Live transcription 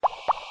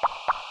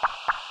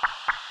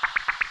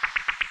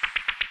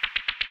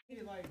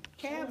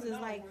cabs is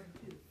like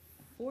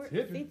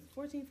 $14,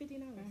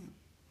 $15.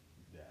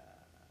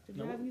 To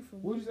drive you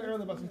from. What did you say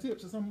earlier about some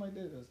tips or something like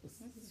that?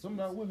 Something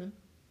about women.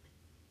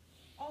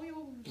 Oh, yeah,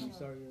 what were we talking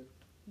about?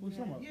 What you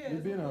talking about? Yeah,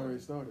 We've been already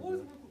started. What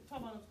was we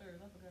talking about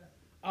upstairs? I forgot.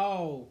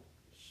 Oh,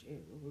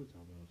 shit. What were we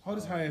talking about? Oh,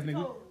 this high ass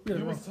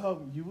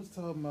nigga. You was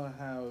talking about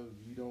how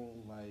you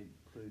don't like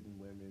putting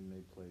women in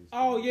their place.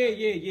 Oh,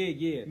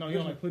 yeah. No, you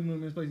don't like putting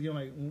women in this place. You don't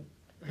like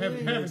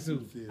having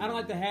to. I don't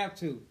like to have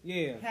to.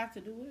 Yeah. Have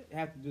to do it.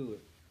 Have to do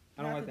it.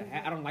 I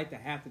don't like to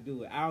have to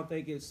do it. I don't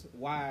think it's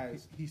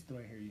wise. He still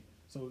ain't hear you.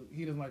 So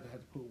he doesn't like to have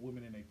to put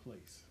women in their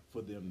place.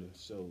 For them to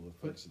show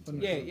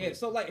affection. Yeah.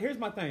 So like, here's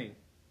my thing.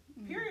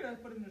 Period. I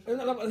put in the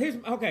show. Here's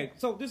okay.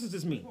 So this is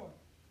just me.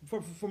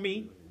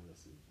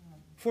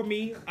 For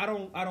me, I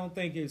don't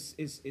think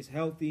it's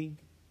healthy.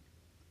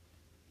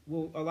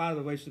 Well, a lot of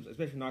the relationships,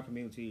 especially in our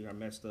community, are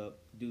messed up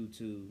due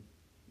to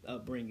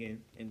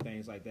upbringing and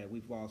things like that.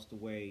 We've lost the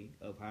way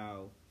of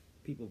how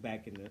people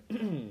back in the,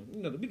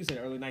 we can say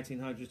the early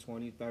 1900s,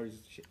 20s,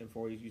 30s, and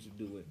 40s used to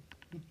do it.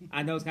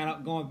 I know it's kind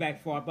of going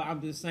back far, but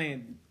I'm just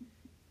saying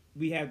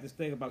we have this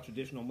thing about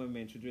traditional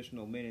women,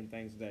 traditional men, and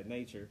things of that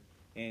nature,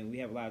 and we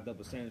have a lot of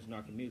double standards in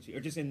our community, or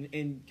just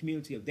in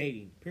community of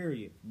dating,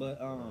 period. But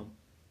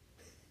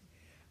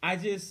I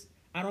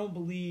don't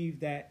believe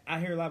that. I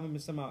hear a lot of women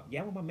say,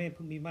 "Yeah, I want my man to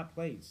put me in my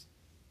place."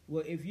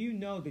 Well, if you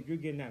know that you're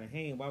getting out of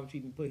hand, why would you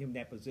even put him in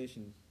that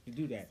position to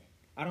do that?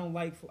 I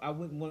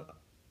wouldn't want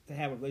to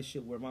have a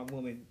relationship where my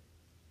woman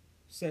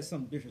says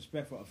something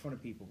disrespectful in front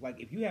of people. Like,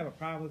 if you have a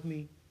problem with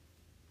me,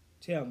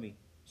 tell me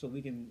so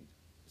we can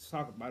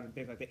talk about it and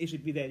things like that. It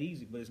should be that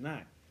easy, but it's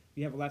not.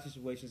 You have a lot of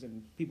situations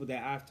and people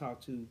that I've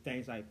talked to,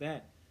 things like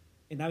that,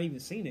 and I've even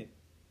seen it.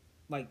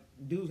 Like,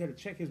 dudes had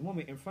to check his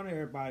woman in front of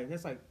everybody.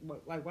 That's like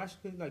why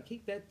should like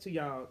keep that to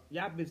y'all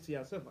business to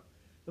yourself?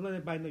 Don't let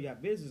everybody know y'all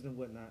business and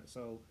whatnot.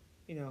 So,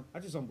 I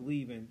just don't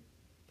believe in.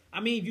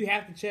 I mean, if you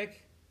have to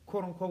check,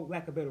 quote unquote,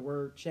 lack of a better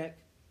word, check,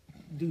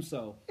 do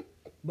so.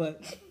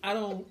 But I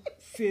don't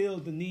feel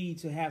the need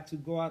to have to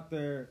go out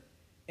there,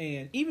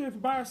 and even if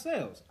we're by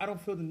ourselves, I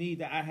don't feel the need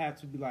that I have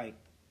to be like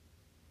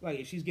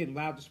if she's getting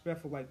loud,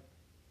 disrespectful, like,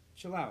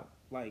 chill out.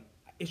 Like,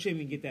 it shouldn't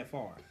even get that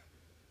far.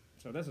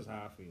 So that's just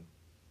how I feel.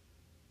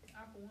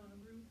 I for one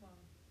agree with Vaughn.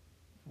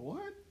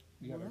 What?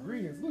 You got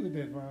agreements. Look at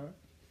that, Vaughn.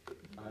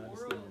 The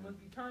world must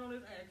be turned on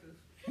its axis.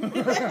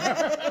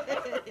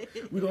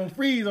 We're going to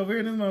freeze over here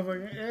in this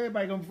motherfucker.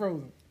 Everybody going to be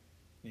frozen.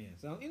 Yeah,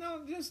 so,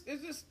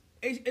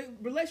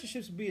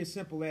 relationships be as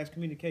simple as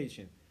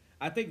communication.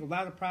 I think a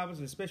lot of problems,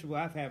 and especially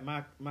what I've had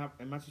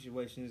in my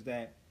situation, is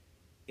that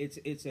it's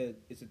a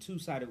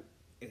two-sided,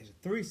 it's a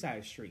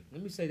three-sided street.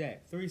 Let me say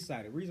that,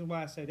 three-sided. Reason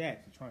why I say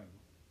that. It's a triangle.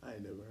 I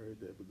ain't never heard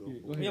that, but go Yeah,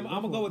 for it. Yeah,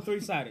 I'm gonna go with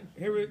three-sided.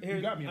 Here,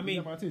 You got me. I mean,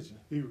 you got my attention.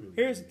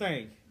 here's the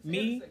thing.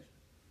 Me,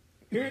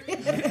 here,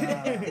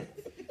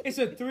 it's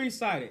a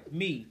three-sided.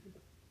 Me,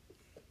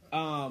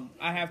 I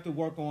have to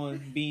work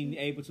on being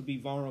able to be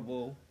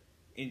vulnerable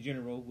in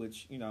general,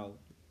 which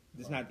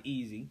it's not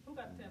easy. Who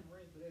got the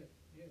tambourine for that?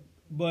 Yeah.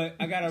 But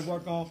I gotta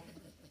work on,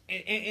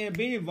 and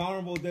being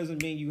vulnerable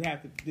doesn't mean you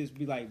have to just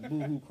be like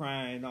boo-hoo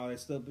crying and all that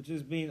stuff, but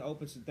just being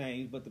open to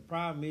things. But the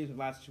problem is, in a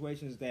lot of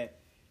situations that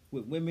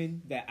with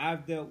women that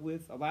I've dealt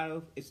with, a lot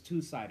of it's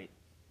two-sided.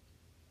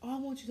 Oh, I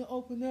want you to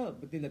open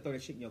up, but then they throw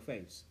that shit in your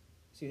face.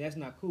 See, that's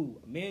not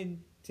cool.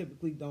 Men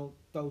typically don't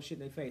throw shit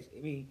in their face. I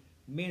mean,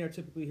 men are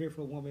typically here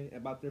for a woman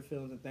about their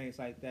feelings and things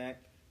like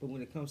that. But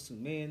when it comes to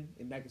men,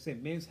 and like I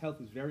said, men's health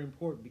is very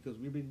important because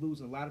we've been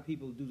losing a lot of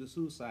people due to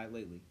suicide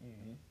lately.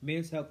 Mm-hmm.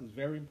 Men's health is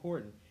very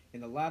important.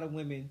 And a lot of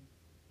women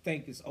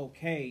think it's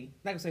okay.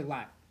 Not gonna say a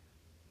lot,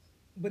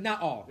 but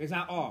not all. It's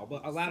not all,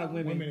 but a lot of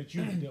women that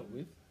you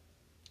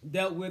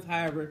dealt with.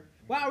 However,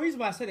 well, the reason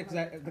why I said it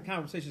because the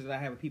conversations that I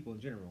have with people in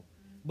general.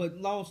 But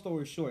long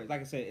story short,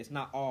 like I said, it's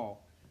not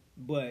all,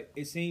 but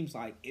it seems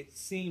like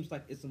it's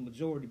a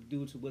majority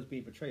due to what's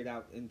being portrayed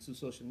out into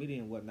social media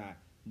and whatnot.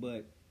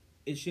 But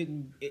it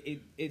shouldn't.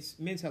 It's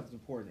men's health is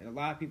important, and a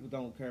lot of people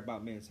don't care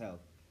about men's health.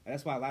 And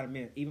that's why a lot of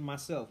men, even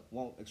myself,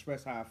 won't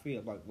express how I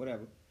feel. Like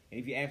whatever. And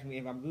if you ask me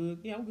if I'm good,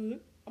 yeah, I'm good.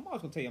 I'm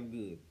always gonna tell you I'm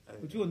good.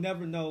 But you'll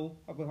never know.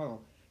 Hold on.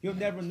 You'll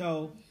never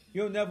know.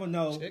 You'll never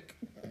know. Check.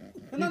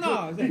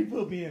 No. He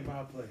put me in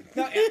my place.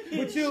 No,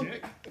 but you.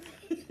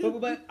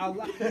 But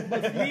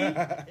for me,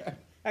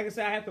 like I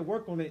said, I have to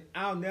work on it.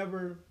 I'll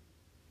never.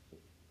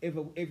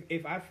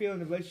 If I feel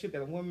in a relationship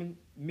that a woman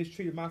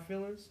mistreated my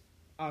feelings,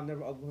 I'll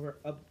never up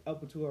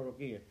to her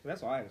again. So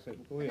that's all I have to say.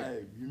 Go ahead.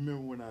 Hey, you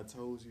remember when I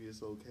told you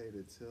it's okay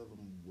to tell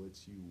them what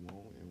you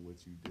want and what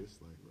you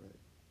dislike, right?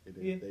 And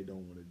if they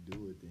don't want to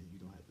do it, then you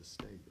don't have to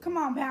stay. Right? Come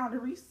on,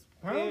 boundaries.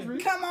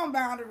 Boundaries. Come on,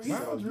 boundaries.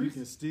 So you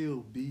can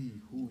still be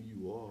who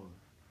you are,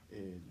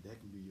 and that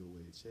can be your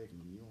way of checking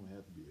them. You don't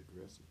have to be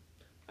aggressive.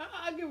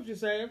 I get what you're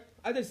saying.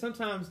 I think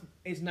sometimes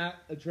it's not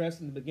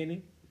addressed in the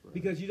beginning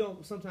because you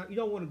don't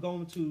want to go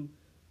into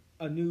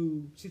a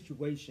new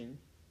situation,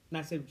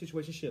 not say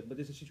situationship, but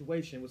there's a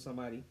situation with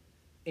somebody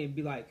and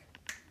be like,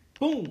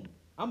 boom,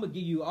 I'm gonna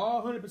give you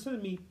all 100%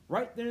 of me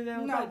right there and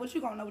now. No, but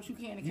you gonna know what you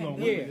can and You can't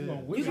gonna do. Yeah. win. You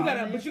gonna win. You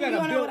gotta, but you You gotta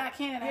gonna know build. what I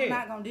can and I'm Yeah.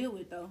 not gonna deal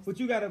with though. But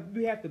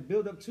we have to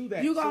build up to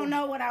that. You gonna So-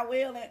 know what I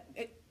will.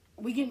 And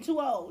we getting too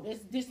old.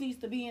 This needs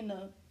to be in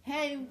the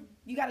hey.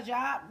 You got a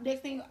job.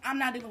 Next thing, I'm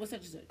not dealing with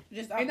such and such.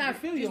 Just And I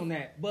feel you just- on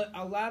that, but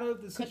a lot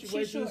of the Cut shit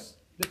situations,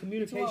 the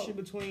communication old.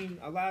 between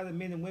a lot of the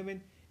men and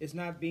women is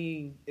not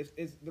being. It's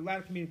a lot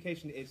of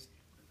communication is.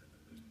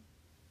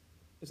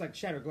 It's like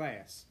shattered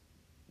glass.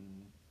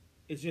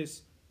 It's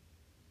just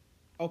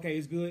okay.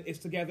 It's good. It's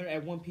together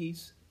at one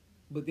piece,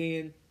 but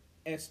then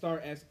as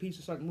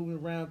pieces start moving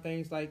around,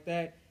 things like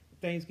that,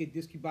 things get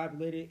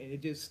discombobulated and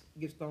it just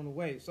gets thrown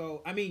away.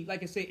 So I mean,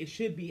 like I said, it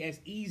should be as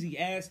easy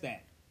as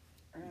that.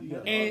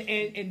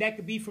 And that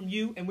could be from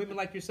you and women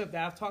like yourself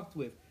that I've talked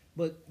with.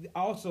 But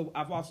also,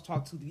 I've also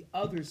talked to the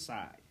other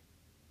side.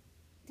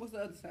 What's the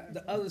other side?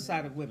 The other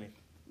side of women.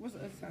 What's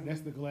the other side?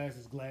 That's the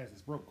glasses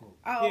broke quote.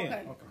 Oh, Yeah.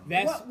 okay. Okay.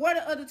 That's What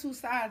are the other two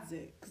sides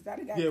at? Because I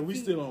got Yeah, we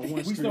confused. still on one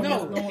We street. still no.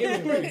 on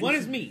one. One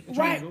is me.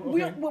 Right.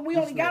 Okay. We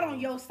only got on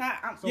your side.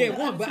 Yeah, the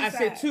one. other But two I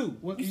said sides. two.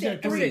 What, You you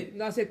said said I three. said,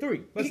 no, I said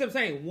three. But I'm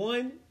saying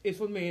one is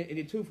for men and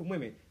then two for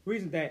women.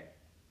 Reason that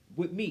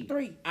with me,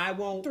 Three. I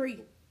won't.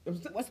 Three.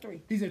 What's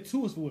three? He said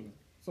two is for women.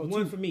 So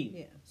One two, for me.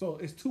 Yeah. So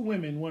it's 2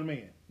 women, 1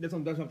 man. That's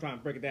what I'm trying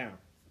to break it down.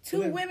 Two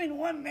Then- women,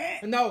 one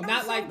man. No, I'm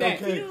not so like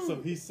that. Okay, confused.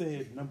 so he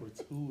said number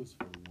 2 is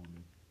for a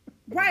woman.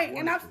 Right, One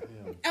and I'm is for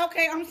him.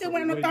 okay. I'm still So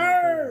waiting on we the waiting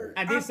on third.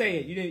 I did say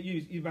it. You didn't.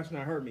 You must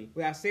not heard me.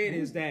 What I said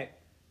is that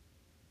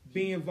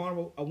being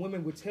vulnerable, a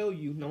woman would tell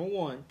you. Number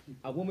one,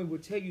 a woman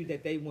would tell you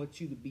that they want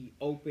you to be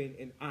open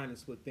and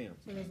honest with them.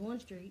 So there's one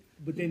street.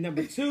 But then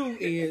number two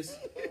is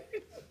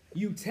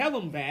you tell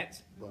them that,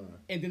 Bye.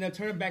 and then they'll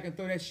turn back and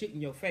throw that shit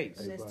in your face.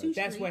 So that's bye. two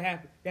That's street. what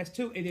happened. That's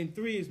two, and then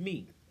three is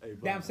me. Hey,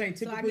 That I'm saying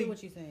So I typically. get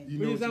what you're saying. You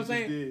What know is what I'm you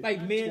saying? just did?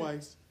 Like men-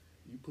 Twice.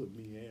 You put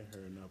me and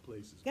her in our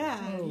places.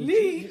 God.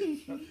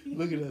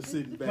 Look at us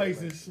sitting back.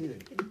 Places.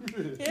 Like,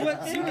 shit.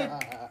 But see,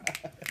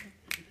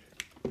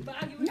 But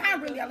I get what Not you're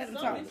really, I saying. let them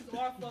Some talk. bitches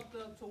are fucked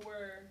up to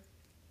where,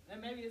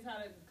 and maybe it's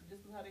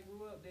just how they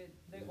grew up, that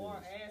they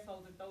are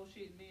assholes and throw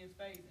shit in men's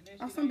face. And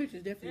that Oh, shit some ain't-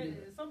 bitches definitely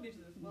do. Some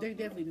bitches is fucked They up.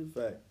 definitely do.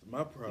 Fact.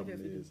 My problem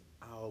definitely is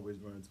I always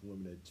run into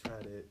women that try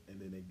that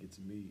and then they get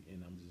to me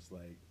and I'm just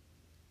like,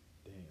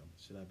 damn,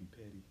 should I be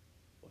petty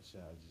or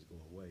should I just go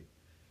away?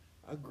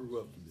 I grew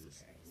up from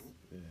this.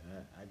 Yeah,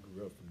 I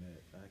grew up from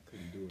that. I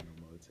couldn't do it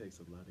no more. It takes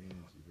a lot of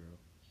energy, girl.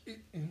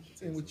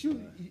 And with you,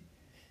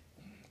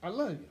 I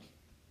love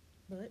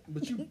you,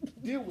 but you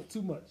deal with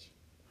too much.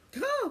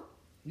 Cool.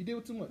 You deal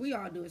with too much. We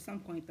all do at some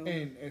point though.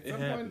 And at It some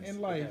happens. point in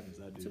It life, happens.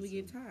 I do Until we too.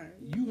 get tired.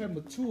 you have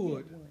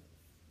matured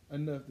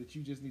enough that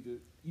you just need to.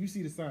 You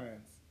see the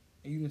signs,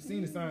 and you've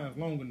seen the signs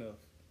long enough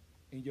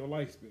in your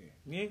lifespan.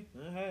 yeah,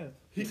 I have.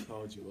 He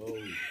called you old.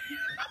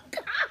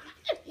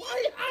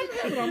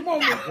 I'm having a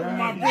moment with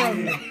my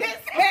brother.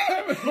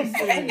 So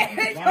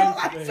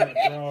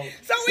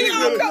we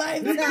all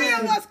the three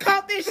of us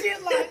caught this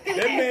shit like That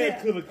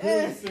man could have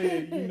clearly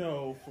said, you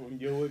know, from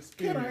your Can I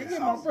experience. get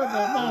my brother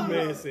a My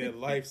moment? man said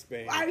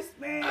lifespan.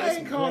 lifespan. I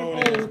ain't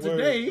called Grown ass old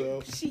today.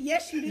 words,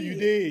 Yes, you bro. did. You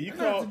did. You Not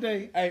called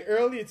today. Hey,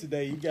 earlier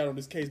today, you got on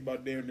this case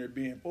about damn near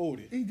being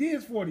 40. He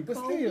did 40, but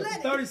still.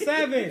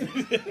 37.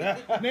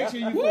 Next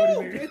year you 40,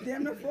 Woo! man. It's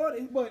damn near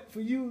 40. But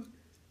for you,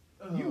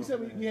 you said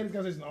we had this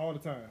conversation all the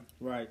time.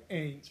 Right.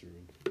 And True.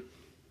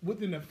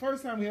 within the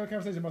first time we had a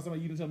conversation about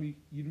somebody, you didn't tell me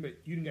you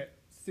didn't got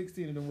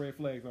 16 of them red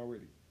flags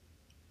already.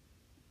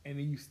 And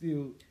then you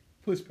still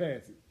push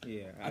past it.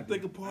 Yeah, I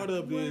think a part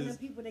of it One of is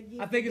the people that give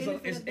I think the it's a-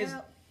 benefit of it's-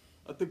 doubt.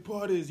 I think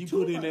part is you Too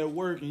put in much. that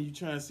work and you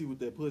try and see what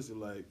that pussy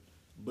like,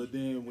 but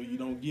then when you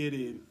don't get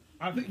it,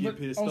 I you think get but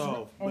pissed on some-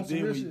 off. on But some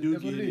then real when you shit, do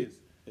that's what get it it, is.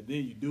 and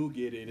then you do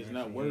get it, and it's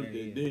not worth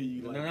it. Then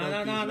you like, no, fuck no,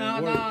 this, no, it no,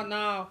 ain't worth no, it.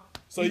 no.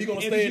 So you gonna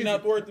He- stay he- and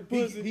not worth the he-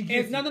 pussy? he-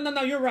 It's,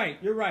 no. You're right.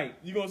 You're right.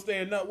 You gonna stay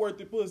and not worth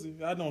the pussy?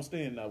 I don't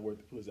stay and not worth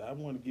the pussy. I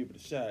want to give it a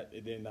shot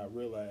and then not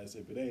realize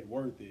if it ain't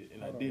worth it,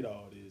 and Hold I on. did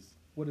all this.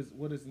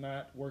 What is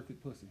not worth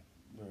it pussy?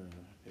 Bruh,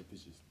 if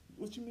it's just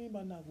what you mean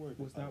by not worth it?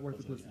 What's not worth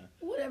the pussy?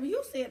 Whatever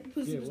you said,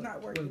 pussy Yeah, was what-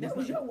 not working. what- That what's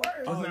was your not- word.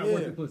 It's Oh, not yeah.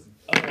 worth the pussy.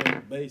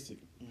 Basic,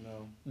 you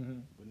know, Mm-hmm.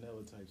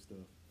 vanilla type stuff.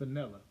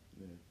 Vanilla.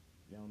 Yeah,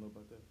 y'all don't know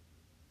about that?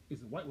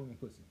 It's a white woman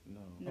pussy.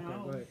 No, No.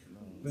 Okay, go ahead. no.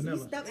 Vanilla.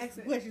 See, stop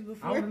asking questions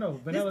before. I wanna know.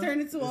 Vanilla. This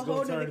turned into a It's whole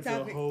gonna turn other into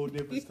topic. a whole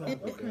different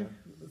topic. Okay.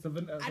 So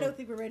vanilla. I don't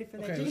think we're ready for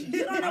that. Okay. just You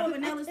yet. don't know what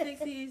vanilla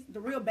sticks is? The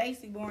real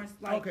basic boring,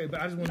 like, Okay, but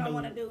I just you want don't to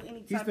want know. to do any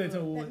He's type still of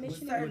told that what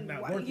mission certain,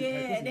 not white- worth it. yeah,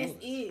 Like, that's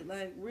pussy was. it.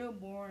 Like, real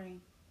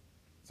boring.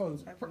 So,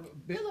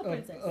 Pillow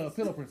princesses.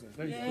 pillow princess.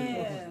 There you go. Pillow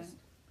Yeah. princess.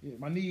 Yeah,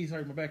 my knees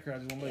hurt, my back hurt. I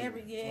just want to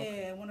lay.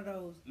 Yeah, one of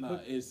those. Nah,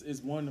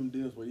 it's one of them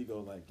deals where you go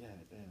like, God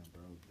damn,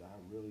 bro, I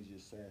really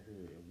just sat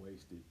here and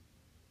wasted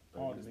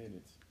All 30 this-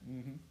 minutes.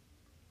 Mm-hmm.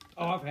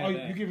 Oh, I've had Oh,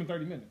 that. you give him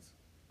 30 minutes.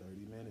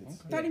 30 minutes.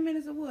 Okay. 30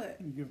 minutes of what?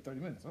 You give him 30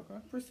 minutes. Okay.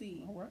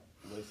 Proceed. All right.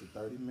 Wasted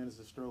 30 minutes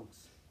of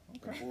strokes.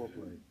 Okay.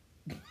 Foreplay.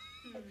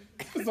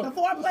 The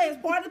foreplay is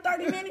part of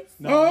 30 minutes.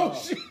 Oh,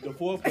 shit. The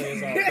foreplay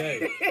is all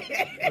day.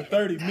 The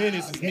 30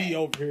 minutes is me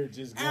over here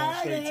just going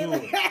straight to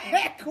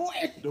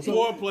it. The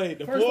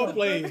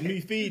foreplay is me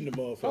feeding the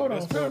motherfucker. Hold on,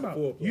 That's part of time the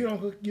out.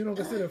 foreplay. You don't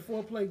consider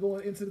foreplay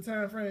going into the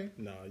time frame?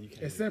 No, you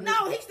can't. It's separate.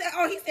 No,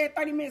 he said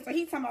 30 minutes, so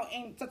he's talking about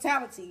in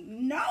totality.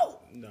 No.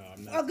 No,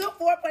 I'm A not. good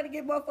foreplay to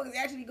get motherfuckers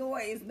actually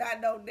going is not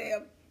no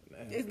damn.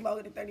 It's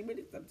longer than 30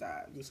 minutes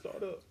sometimes. Just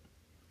start up.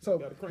 So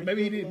Gotta crank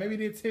maybe he it up.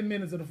 did 10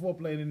 minutes of the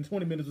foreplay and then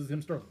 20 minutes was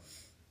him stroking.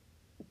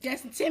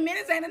 Just 10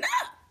 minutes ain't enough.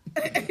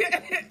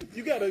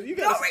 You gotta. Go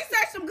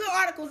research some good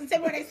articles and tell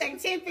me where they say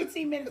 10,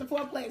 15 minutes of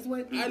foreplay is what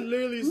it be. I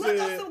literally Look said.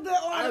 up some good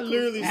articles. I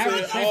literally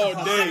Average said all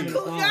sex day.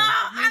 Articles, y'all.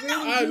 I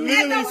know. I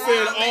literally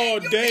said all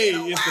day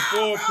is the is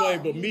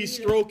foreplay, but me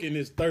stroking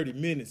is 30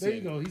 minutes. There you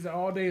in. go. He said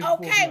all day is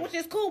Okay, foreplay. which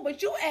is cool,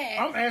 but you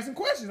asked. I'm asking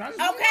questions. I just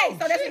wanna Okay, know.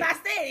 so that's Shit. what I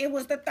said. It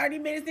was the 30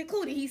 minutes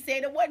included. He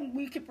said it wasn't.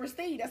 We could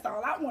proceed. That's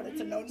all I wanted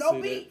to know. No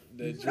See, beat.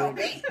 that No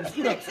drink- beat.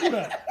 Scoot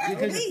up.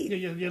 Leave.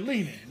 You're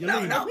leaning. You're No,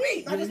 leaning. no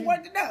beat. I just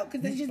wanted to know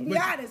because let's just be But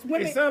honest. it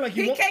Women, sound like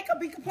you he want- can't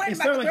be complaining it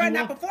about sound the like girl you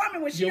not want-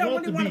 performing when she you don't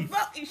want really the want to beef.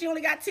 fuck and she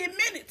only got 10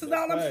 minutes. Is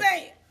all I'm Facts.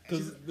 saying.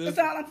 Cause That's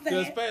all I'm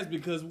saying. That's facts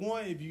because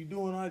one, if you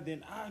doing all that,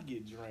 then I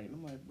get drained.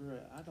 I'm like, bro,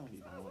 I don't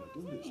even want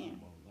to do this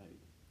anymore.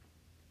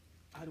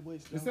 Like, I'd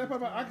waste. The sad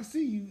part about I can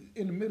see you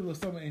in the middle of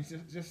something and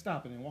just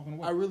stopping and walking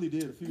away. I really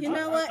did a few You times.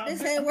 know what?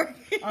 This ain't working.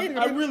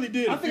 I really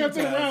did. I think I've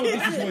been around with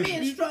this Being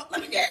situation. struck.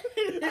 Let me get.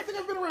 I think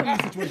I've been around with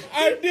this situation.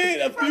 I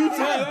did a few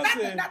times. I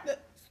said, Not the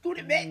scoot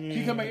it back.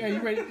 He come back, hey,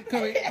 you ready?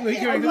 Come back,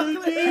 he I really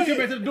did. come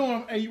back to the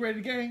dorm. Hey, you ready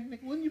to game?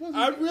 Nigga, when you supposed to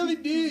I be- really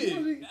you did.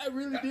 supposed to be- I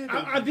really did.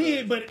 I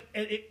did, but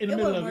in the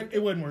middle of it,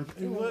 it wasn't worth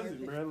It it.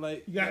 wasn't, bro.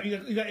 Like, You got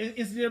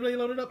NCAA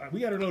loaded up?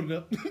 We got it loaded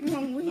up.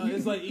 no,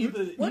 it's like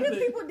either. What if either-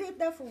 people did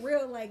that for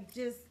real? Like,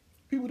 just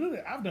People do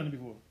that. I've done it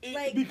before.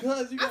 like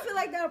because you I got, feel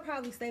like that would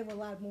probably save a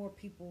lot more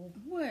people.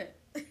 What?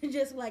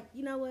 Just like,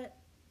 you know what?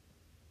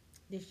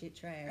 This shit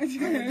trash.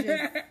 I'ma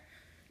just-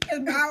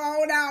 Just bow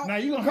on out. Now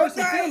you gonna hurt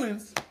some Okay.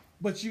 feelings,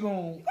 but you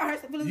gonna I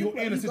heard some feelings You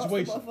in a you go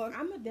situation. motherfucker.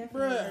 I'm a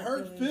definitely Bruh,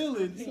 hurt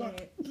feelings. You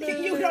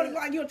don't go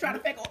out, you'll try to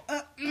fake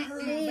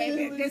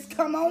baby. Just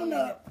come on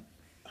up.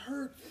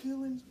 hurt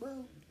feelings,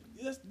 bro.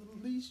 That's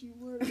the least you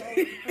worry about.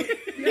 Hurt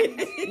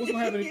feelings. what's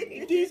gonna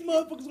happen? These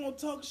motherfuckers gonna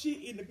talk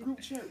shit in the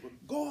group chat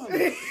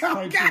regardless.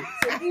 Type shit.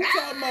 So you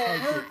talking about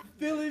hurt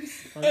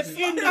feelings? Type At shit.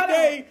 the end of the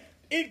day,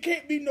 it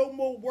can't be no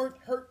more worth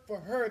hurt for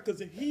her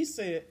because if he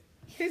said,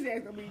 His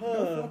ass gonna be Huh.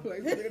 no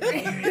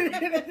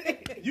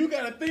foreplay. you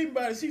gotta think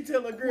about it, she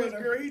tell her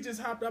girl, he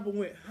just hopped up and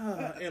went,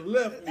 huh, and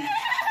left me.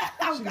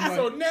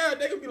 So now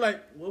they gonna be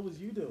like, what was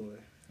you doing?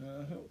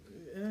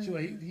 She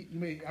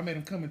like, I made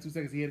him come in 2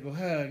 seconds. He had to go,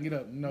 huh, and get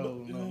up.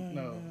 No.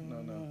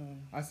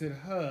 I said,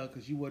 huh,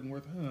 because you wasn't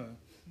worth, huh.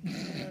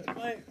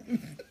 Like,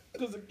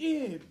 because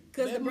again,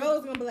 Because the that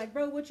bro's gonna be like,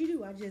 bro, what you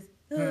do? I just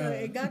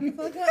and got the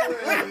fuck up.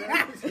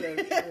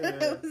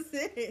 That was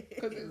it.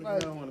 Because it's I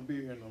like, don't want to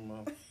be here no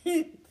more.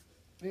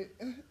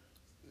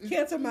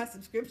 Cancel my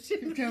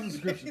subscription. cancel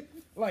subscription.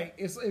 Like,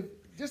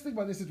 just think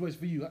about this situation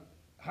for you.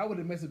 How would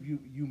it mess up you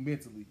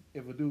mentally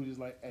if a dude is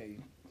like, hey,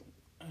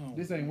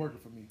 this ain't working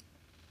for me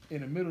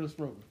in the middle of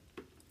stroking?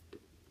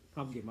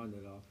 I'm getting my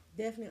nut off.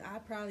 Definitely,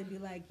 I'd probably be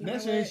like, you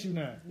That's know your what? issue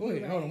now. Go You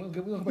ahead, hold on.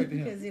 right. We'll go back to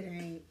him. Because it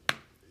ain't.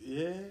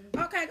 Yeah.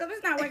 Okay, because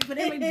it's not working for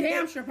them. It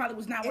damn sure probably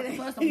was not working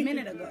for us a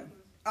minute ago.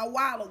 A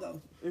while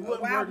ago. It A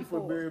wasn't while working for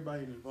before.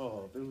 everybody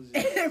involved. It was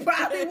just, It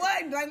probably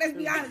wasn't. Like, let's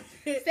be honest.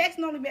 Sex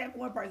normally bad for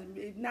one person.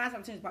 9 times out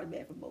of 10 is probably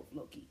bad for both,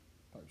 low key.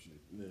 Type shit.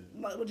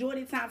 yeah.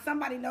 Majority of the time,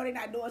 somebody know they're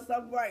not doing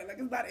something right. Like,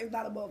 it's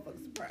not a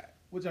motherfucking surprise.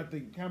 Which I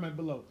think, comment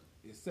below.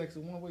 Is sex a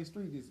one-way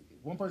street? Is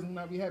one person will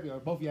not be happy, or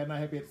both of y'all not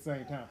happy at the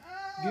same time?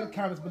 Give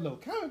comments below.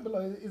 Comment below.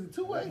 Is it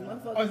two-way?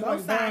 Motherfuckers, Or is it like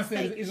both Vaughn sides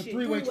said, take it's a shit.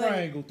 three-way Three-way.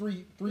 triangle,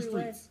 three Three-way.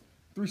 streets.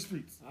 3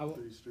 streets. I will,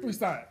 3 3 streets.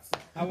 sides.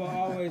 I will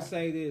always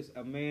say this: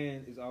 a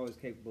man is always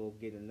capable of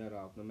getting a nut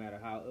off, no matter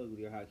how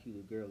ugly or how cute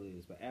a girl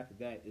is. But after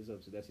that, it's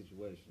up to that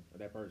situation or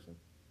that person.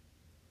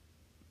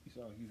 You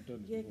saw you've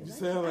done Yeah, this You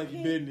before. sound like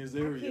you've been in this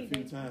area a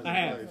few times. I in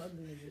have. life.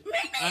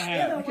 I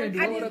have. You can't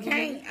do I all just that.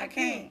 can't. I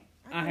can't.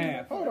 I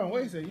have. Hold on,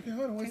 wait a second. You can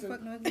hold on, wait a Can't second.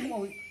 fuck no ugly. Come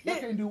on, y'all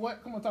can't do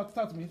what? Come on, talk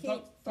to me.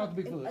 Can't Talk to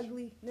Big fuck an Fudge.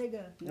 ugly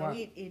nigga. No,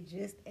 Why? it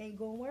just ain't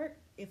gonna work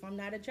if I'm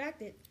not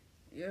attracted.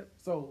 Yep.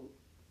 So,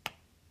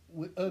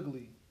 with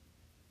ugly,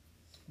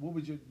 what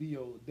would be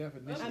your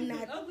definition? I'm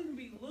not- Ugly can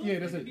be look. Yeah,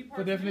 that's it can it. be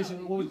For definition,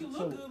 personality. what would you can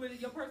so- look good,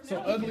 but your So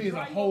personality ugly can is a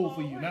drive you whole a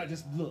for long you, way. not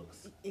just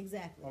looks.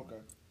 Exactly. Okay.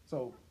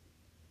 So,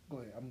 go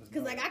ahead. I'm just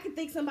Because like I can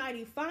think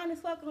somebody fine as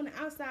fuck on the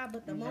outside,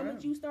 but the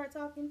moment you start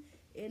talking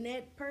and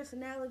that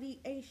personality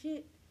ain't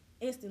shit,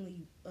 instantly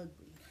you ugly.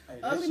 Hey,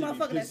 that Ugly shit be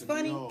motherfucker that's pissing me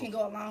funny off. can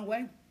go a long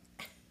way.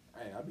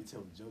 Hey, I be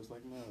telling jokes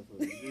like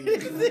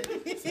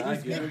motherfuckers. So I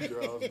get them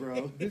girls,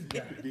 bro. This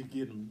guy. Be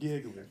getting them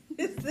giggling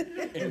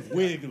and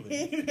wiggling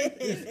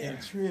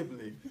and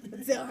trembling.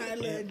 Tell her a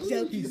little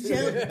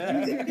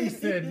jokey joke. He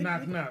said,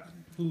 knock, knock.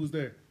 Who's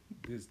there?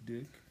 This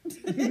dick.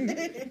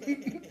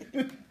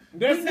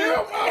 That's him.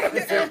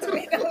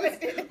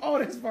 Oh,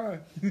 that's fine.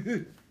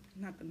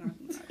 Not the knock.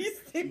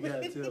 You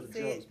gotta tell the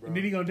jokes, bro. And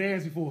then he gonna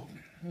dance before.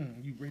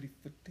 You ready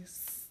for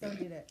this? Don't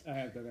do that. I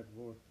have done that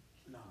before.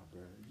 Nah,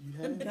 bro. You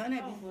I've had done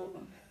that before.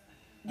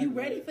 You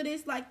ready for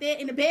this like that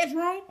in the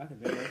bedroom? I can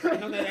dance. I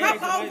know that My ass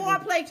whole is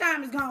foreplay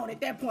time is gone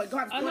at that point.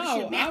 God, I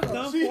know. I've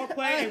done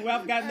foreplay and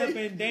I've gotten up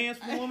and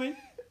danced for women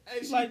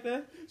Hey, like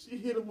that. She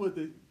hit him with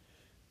it.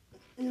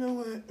 You know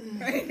what?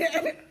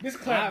 This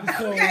clap is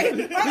closed. Okay,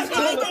 close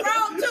the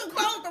road too.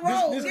 Close the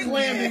road. This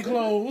clam been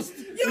closed.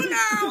 You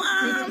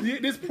know,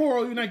 This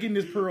pearl, you're not getting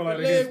this pearl out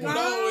of Leg this. went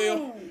all the way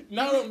up.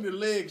 Not on the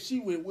leg, she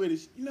went with it.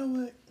 You know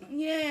what?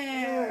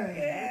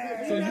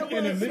 yeah. So you,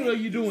 in the middle of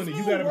you doing it,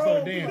 you gotta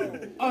start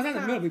dancing. Oh, it's not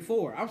the middle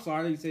before. I'm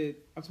sorry. You said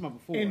I'm talking about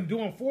before. And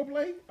doing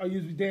foreplay, or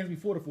you dance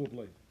before the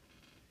foreplay?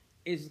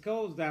 It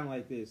goes down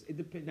like this. It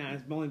depends. Nah,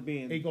 it's only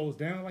been. It goes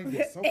down like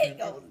this. It Okay.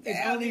 goes It's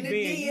down only in the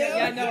been. DM.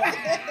 Yeah, I know.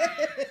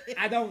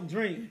 I don't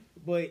drink,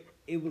 but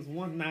it was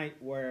one night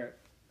where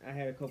I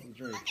had a couple of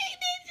drinks.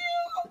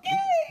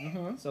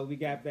 Uh-huh. So we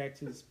got back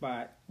to the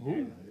spot,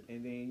 Ooh.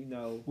 and then you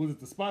know, Was it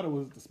the spot or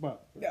was it the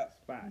spot? No,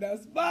 spot. the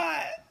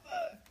spot.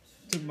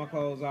 Took my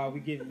clothes off. We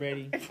getting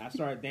ready. I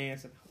started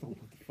dancing. What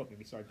the fuck did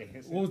we start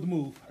dancing? What was the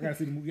move? I gotta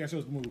see the move. You gotta show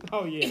us the move.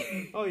 Oh yeah.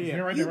 Oh Stand yeah.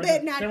 right You there, right better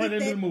there. not Stand right there hit and do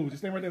the that. move. Just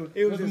stand right there. It was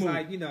What's the just move?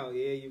 like, you know,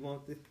 yeah, you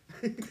want the.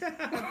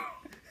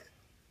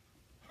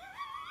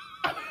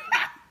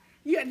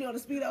 You had to do on the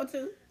speedo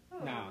too.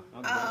 Nah.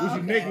 I'm Was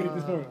you naked at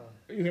this point?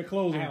 You had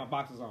clothes I had my on.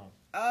 boxes on.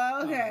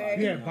 Okay.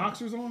 You had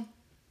boxers on?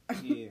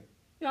 Yeah.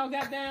 Y'all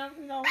got down,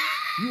 you know.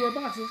 You were a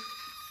boxer?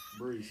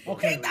 Breeze.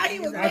 Okay. He thought he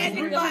was I Magic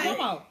agree. Mike.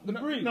 About the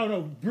brief.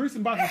 No, Bruce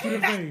and boxers two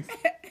different things.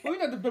 Well, you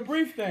know the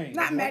brief thing.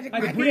 Not Magic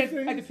like Mike. the, brief PS,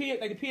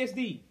 like the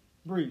PSD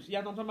briefs.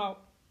 Y'all know what I'm talking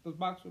about? Those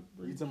boxer You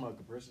briefs. talking about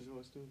compression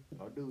shorts too?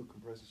 I do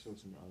compression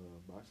shorts and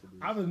boxer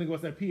briefs. I was thinking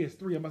what's that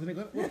PS3. I'm about to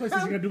think, what place is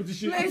you gonna do with this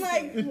shit? I'm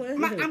Okay.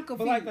 confused.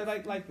 But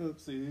like the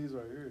See, these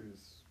right here is.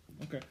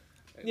 Okay.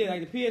 yeah,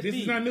 like the PSD. This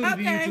is not news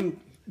Okay. to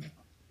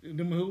YouTube.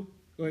 Them who?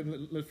 Go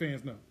ahead, let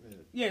fans know.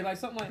 Yeah, like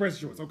something like Press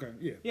shorts. Okay,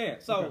 yeah. yeah.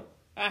 So Okay.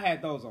 I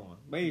had those on.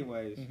 But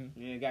anyways, Mhm.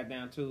 yeah, got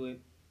down to it.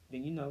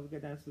 Then you know we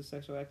got down to the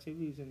sexual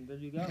activities, and there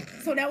you go.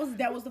 So that was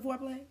the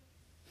foreplay.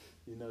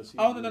 You know, she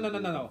Oh no!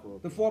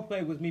 The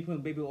foreplay was me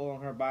putting baby oil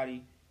on her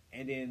body,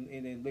 and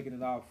then licking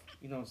it off.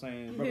 You know what I'm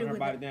saying? Rubbing her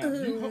body down. No.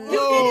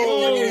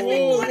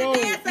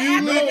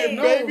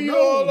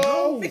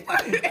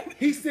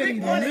 He said he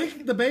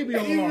licked the baby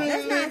oil off.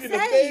 That's not the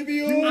safe. baby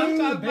You I'm licked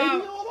the talking baby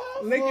about oil off?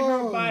 licking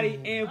her body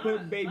and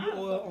putting baby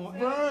oil on.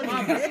 I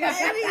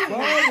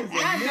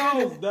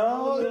know,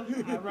 dog.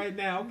 Right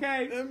now,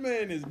 okay. That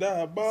man is So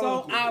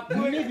diabolical. I put.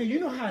 Nigga, you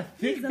know how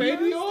thick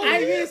baby oil I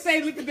is? didn't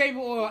say lick the baby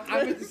oil.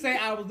 I meant to say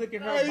I was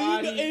licking her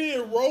body,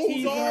 it rolls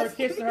teasing her, off.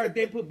 kissing her,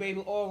 then put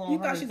baby oil on You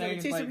her. thought she was a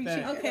things rotisserie like that.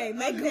 chicken. Okay,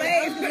 make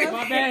Glaze.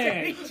 My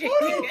bad.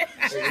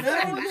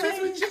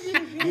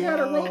 You got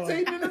to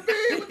rotate in the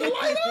bed with the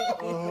light on.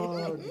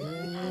 Oh,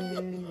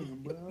 damn,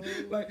 bro.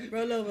 Like,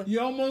 Roll over.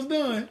 you're almost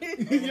done.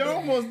 You're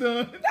almost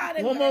done.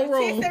 One more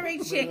roll. Rotisserie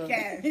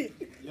chicken.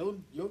 Your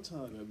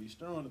tongue gotta be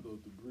strong to go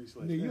through grease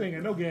like Nigga, that. you ain't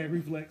got no gag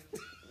reflex.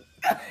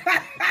 God,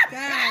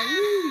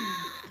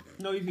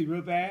 You know, it used to be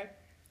real bad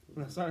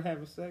when I started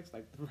having sex.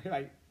 Like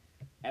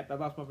after I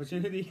lost my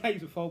virginity, I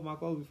used to fold my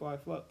clothes before I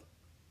fucked.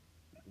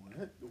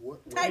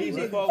 What? I used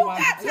to Who fold got my.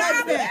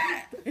 time for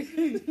that?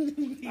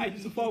 I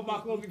used to fold my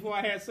clothes before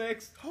I had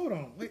sex. Hold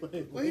on. Wait a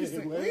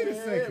second. Wait a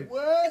second.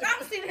 What?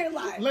 I'm sitting here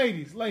like,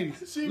 Ladies,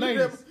 She you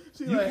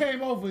like-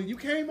 came over. You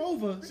came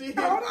over. She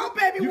hold on,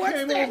 baby, You what's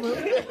came that? over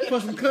for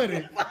some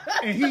cutting,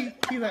 and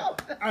he like, all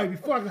right,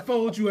 before I can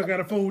fold you, I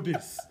gotta fold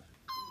this.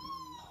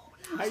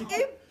 he I I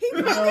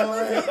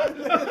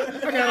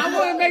gotta.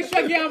 want to make sure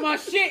I get on my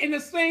shit in the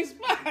same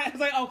spot. It's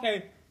like,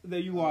 okay, there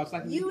you are. It's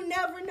like, You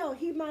never know.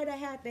 He might have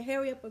had to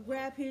hurry up and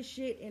grab his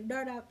shit and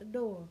dart out the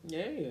door.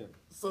 yeah.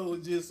 So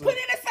just Put it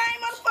in the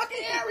same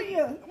motherfucking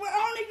area. Well, I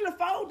don't need you to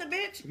fold the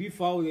bitch. If you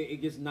fold it, it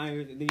gets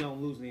nicer, and then you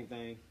don't lose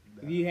anything.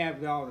 If you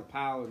have all the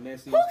pile of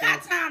messy Who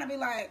got stuff. time to be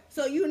like,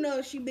 So you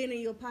know she been in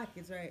your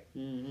pockets, right?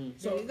 Mm-hmm.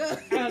 So There you go. I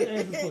have to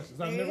ask this question. 'Cause I've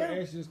There you never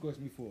go. asked you this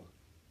question before.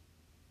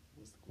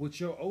 With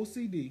your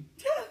OCD,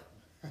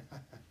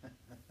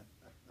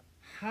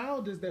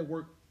 how does that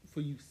work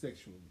for you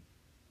sexually?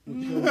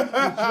 With your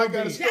gotta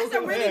bed? that's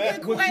a really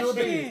good What's your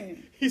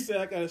question. he said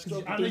I gotta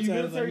stroke I know you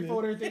military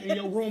for everything,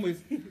 and your room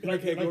is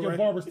like Okay, go your right.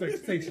 barber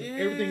station.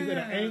 Yeah. Everything's at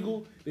an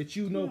angle that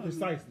you know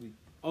precisely.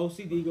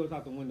 OCD goes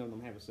out the window when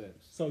I'm having sex.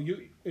 So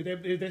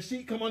if that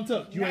sheet come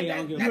untucked, you Yeah, ain't I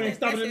don't give a you ain't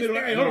fuck. stopping in the middle.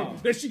 Like, hey, That's hold on,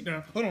 that sheet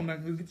now. Hold on, now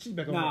let's get the sheet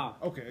back on. Nah,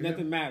 Okay.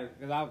 nothing matters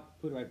because I'll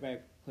put it right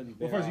back. Put it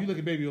Well, back first off. you look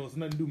at baby oil, so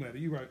nothing do matter.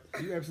 You right.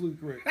 You absolutely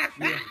correct.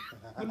 Yeah.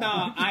 But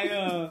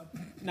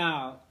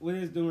nah, when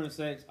it's during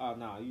sex,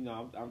 you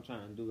know, I'm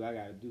trying to do what I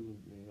gotta do, you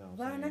know.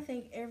 What I'm Vaughn, I saying?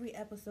 think every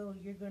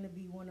episode you're gonna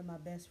be one of my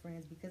best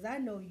friends because I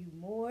know you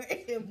more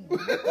and more.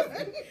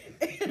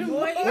 and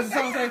more. What's the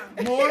song say?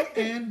 More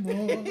and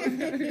more,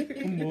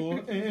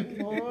 more and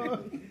more.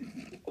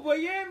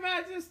 But yeah,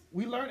 man,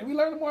 We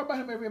learn more about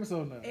him every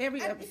episode now.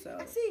 Every I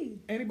episode. see.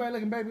 Anybody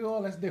licking baby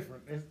oil, that's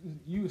different.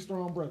 You a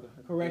strong brother.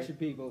 correction,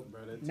 people.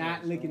 Bro, that Not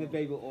tastes licking the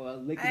strong. baby oil,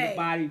 licking Hey. the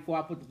body before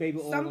I put the baby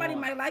oil Somebody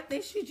on. might like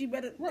that shit. You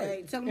better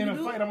hey, tell them In to a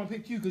do fight, it. I'm gonna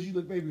pick you because you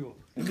look baby oil.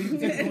 And then you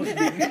can take a punch,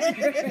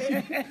 nigga.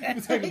 You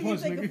can take a You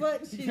punch, take a nigga.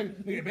 punch. You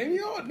take- Nigga, baby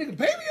oil, nigga,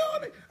 baby oil.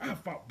 Nigga. I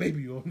fought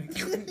baby oil,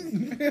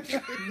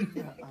 nigga.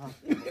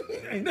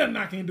 Ain't nothing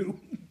I can do.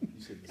 You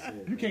should have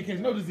said You can't catch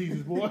no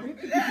diseases, boy.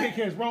 You can't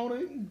catch Rona.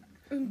 You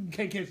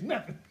can't catch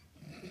nothing.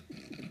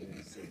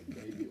 that. Said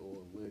baby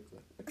oil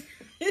liquor.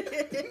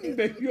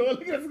 Baby oil.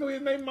 Let's go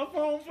ahead and name my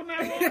phone from now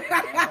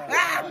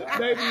on.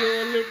 Baby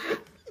oil liquor.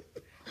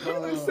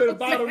 Set a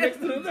bottle next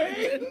to the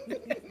name.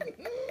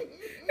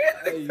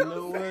 Hey, you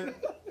know what?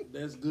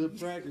 That's good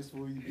practice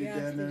for you. Get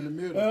down there in the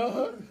middle.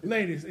 Uh-huh.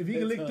 Ladies, if he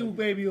can lick through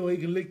baby oil, he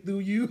can lick through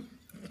you.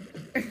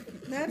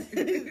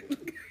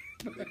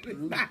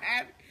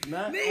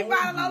 Not Leave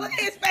bottle on. Look at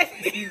his face.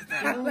 He's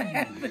not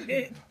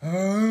laughing.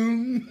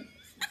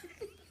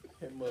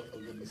 that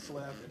motherfucker be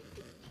slapping.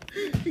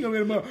 He gonna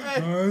get him up.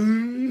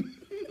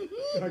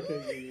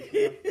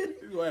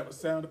 You gonna have a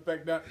sound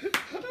effect now.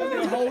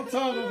 The whole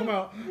tongue gonna come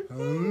out.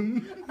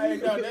 Hey,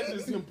 no, that's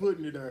just him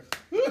putting it there.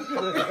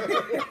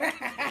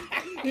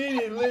 He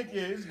didn't lick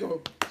it. It's going.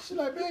 She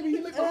like, baby,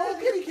 you lick my whole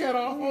kitty cat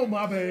off. Oh,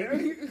 my bad.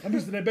 I'm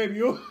used to that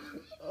baby oil.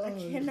 I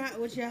cannot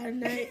with y'all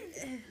tonight.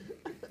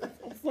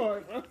 I'm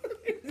sorry, bro.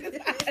 He's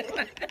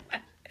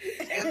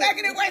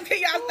making it wait till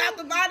y'all stop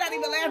the bar. Not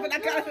even laughing. I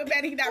kind of feel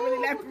bad. He's not really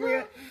laughing for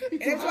real.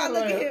 And every time I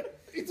look at him,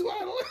 He too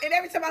out of line. and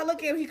every time I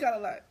look at him, he kind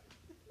of like,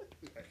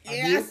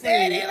 yeah, I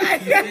said it.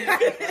 Like,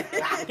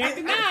 Can't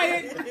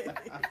deny it.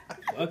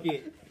 Fuck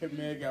it. That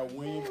man got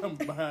wind coming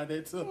behind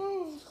that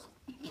tongue.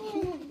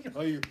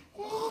 Oh, you.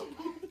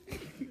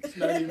 It's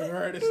not even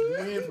hurt. It's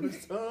wind from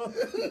his tongue.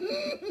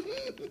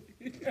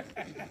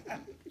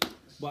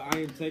 But I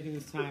am taking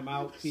this time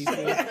out, people.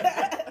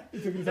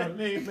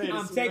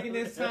 I'm taking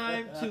this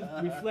time to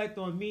reflect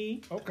on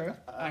me. Okay.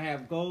 I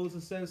have goals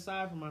to set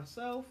aside for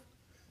myself.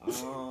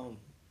 I'm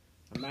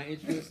not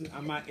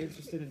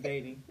interested in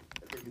dating.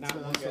 Not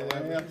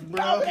whatsoever.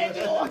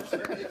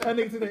 That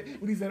nigga today,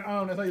 when he said, that's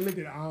how you licked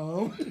it.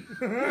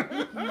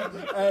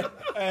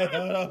 Hey,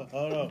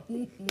 hold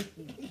on.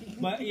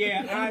 But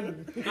yeah,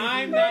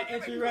 I'm not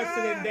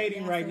interested in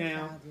dating right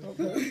now.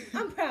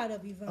 I'm proud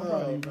of you, Von.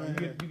 Oh,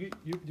 man.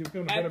 You're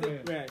feeling a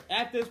better man.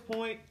 At this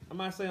point, I'm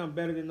not saying I'm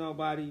better than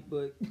nobody,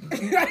 but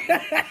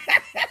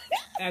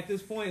at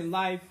this point in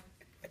life,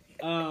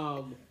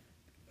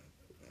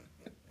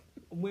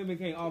 women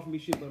can't offer me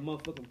shit but a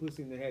motherfucking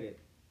pussy in the head.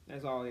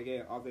 That's all they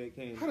get. All they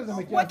came. How does that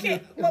make you what feel?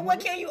 what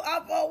can you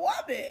offer a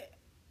woman?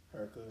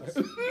 Haircuts.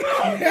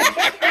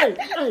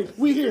 Hey,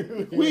 we here.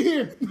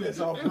 That's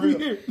all for We real.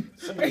 here.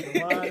 She got the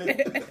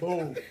line.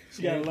 Boom.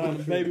 She got a line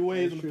of baby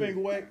waves and the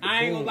finger whack.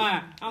 I ain't gonna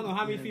lie. I don't know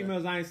how many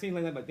females I ain't seen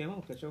like that, but damn, I'm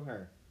gonna cut your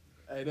hair.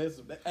 Hey, that's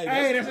His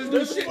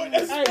new shit.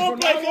 That's Hey, from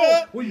foreplay, now on,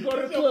 cuz. when you go to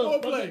the That's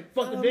club, foreplay.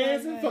 fuck the Oh,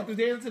 dancing, my fuck the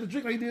dancing to the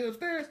drink like you did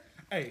upstairs.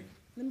 Hey,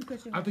 Let me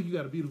cut you. I think you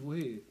got a beautiful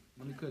head.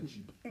 Let me cut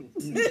you.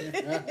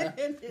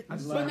 off. I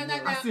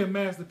see a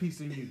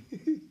masterpiece in you.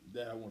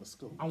 That I want to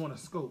scope. I want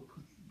to scope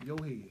your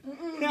head.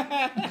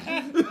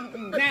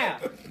 Now,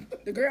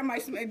 The girl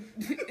might smack.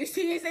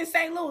 She is in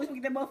St. Louis. We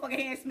get that motherfucking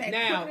hand smacked.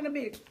 Now, in a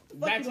bitch.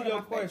 back to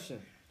your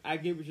question. I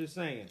get what you're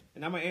saying,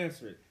 and I'm gonna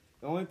answer it.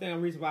 The only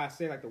reason why I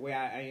say like the way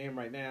I am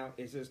right now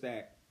is just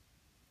that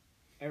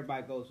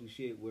everybody goes through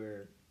shit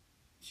where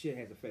shit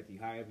has affected you,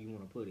 however you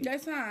want to put it.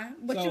 That's fine.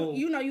 But So-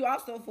 you know you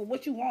also, for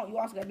what you want, you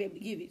also got to be able to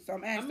give it. So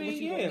I'm I asking mean, what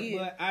you yeah, going to give.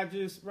 but I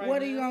just right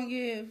What now, are you going to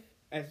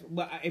give?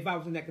 But if I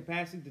was in that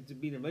capacity to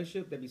be in a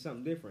relationship, that'd be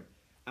something different.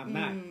 I'm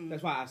not.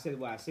 That's why I said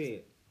what I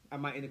said.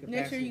 I'm not in the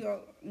Next year capacity. you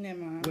go, never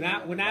mind.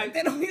 When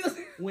They don't use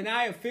when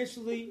I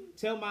officially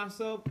tell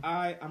myself, all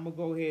right, I'm gonna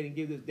go ahead and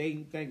give this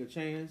dating thing a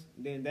chance,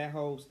 then that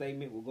whole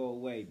statement will go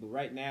away. But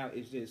right now,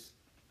 it is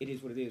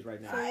what it is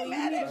right now. So when you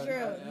mad meet at a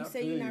girl, I you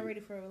say feel you're not you. ready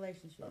for a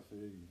relationship. I feel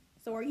you.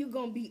 So are you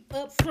gonna be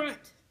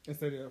upfront? And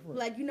say that first.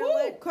 Like, you know Woo,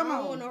 what? come I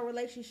don't on. want no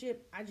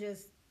relationship. I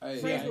just Hey,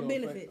 friends I with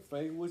ain't gonna benefits.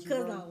 fake with you,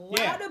 Because bro. a lot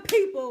Yeah. of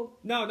people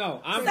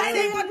No, I'm Say they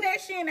very, want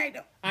that shit and they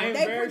don't. I am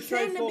they very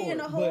pretend to be in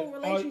straightforward. a whole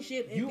But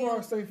relationship. and you feel are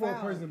a straightforward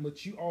proud. person,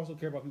 but you also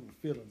care about people's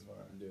feelings, Vine.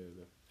 Yeah,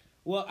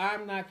 Well,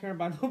 I'm not caring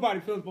about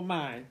nobody's feelings but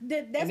mine,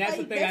 That's and that's why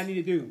the you- thing I need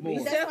to do more.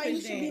 Be That's why you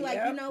selfish should be then, like,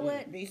 yep. you know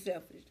what? Be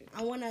selfish. Then.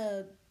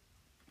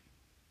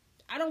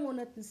 I don't want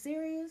nothing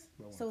serious.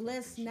 Don't So want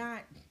let's something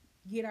not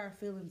get our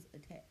feelings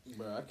attached.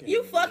 bro, I can't. You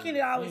even fucking it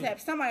believe always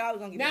happens. Somebody always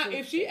going to get Now, it.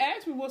 if she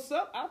asks me what's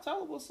up, I'll tell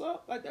her what's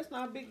up. Like that's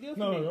not a big deal for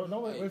me. No,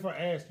 wait for I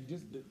ask you.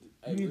 Just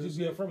Hey, you need to real just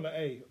be shit. upfront, like,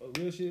 hey,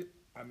 real shit.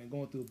 I've been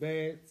going through a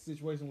bad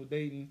situation with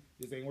dating.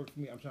 This ain't working for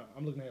me.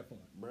 I'm looking to have fun.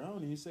 Bro, I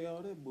don't even say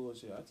all that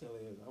bullshit. I tell her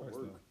I First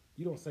work. off,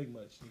 you don't say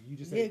much. You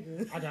just say,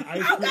 Nigga. I got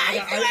ice cream.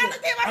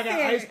 I got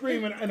ice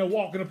cream and a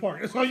walk in the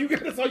park. That's all you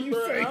get. That's all you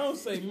Bro, say. I don't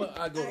say much.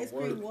 I go Ice to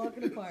work. cream, walk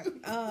in the park.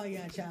 Oh,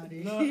 yeah,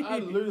 childish. No, I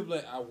literally be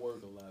like, I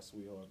work a lot,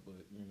 sweetheart, but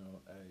you know,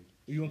 hey,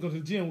 If you want to go to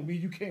the gym with me,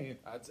 you can.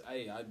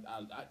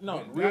 No,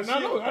 I real shit.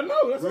 know.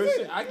 That's Real what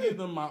shit. I give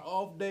them my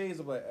off days.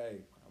 I'm like, hey,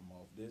 I'm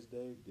off this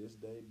day,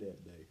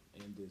 that day,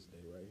 and this day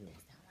right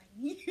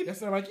here. That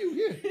sound like you,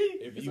 yeah.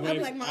 If you I'm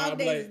ain't, like my I'll off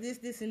be days like, is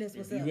this, and this.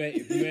 What's if up?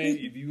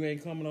 you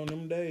ain't coming on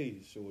them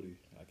days, shorty,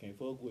 I can't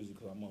fuck with you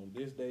because I'm on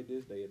this day at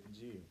the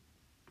gym,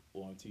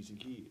 or I'm teaching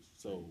kids.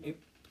 So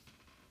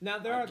Now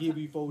there I are give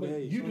you 4 But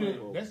days. you I'm do. like,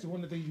 oh. That's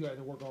one of the things you have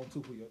to work on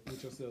too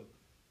with yourself.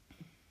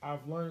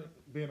 I've learned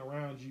being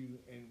around you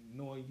and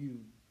knowing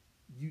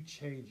you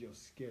change your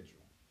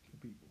schedule for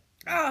people,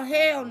 Oh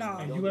hell no.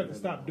 and Don't you do have to that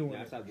stop no doing more.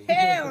 Yeah, it. stop doing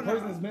Because Hell the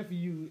person no. that's meant for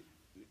you,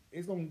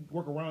 it's gonna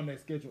work around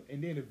that schedule,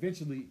 and then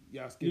eventually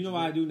y'all schedule. You know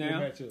what I do will now?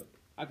 match up.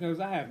 Because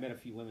I have met a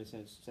few women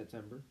since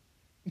September.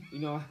 You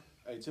know,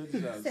 Hey, check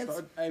this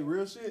out. Hey,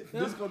 real shit.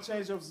 This gonna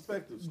change your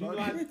perspective. Start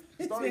Spend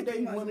dating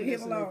too much, women leave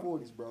that's him in their alone.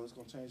 40s, bro. It's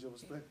gonna change your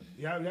perspective.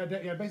 Yeah,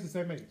 basically the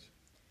same age.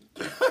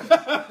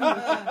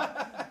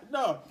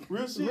 No,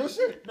 real shit. Real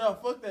shit. No,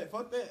 fuck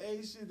that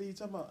age shit that you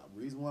talking about.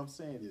 The reason why I'm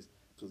saying this,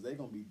 because they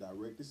gonna be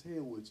direct as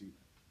hell with you.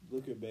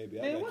 Look at baby,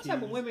 I man, got what kids.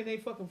 type of women they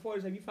fucking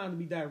 40s have you found to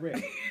be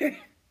direct?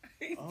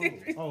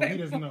 Oh, he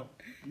doesn't know.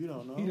 You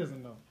don't know. He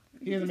doesn't know.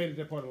 He hasn't made it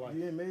that part of life.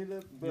 You ain't made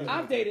it. Bro.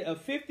 I've dated a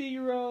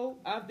 50-year-old.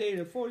 I've dated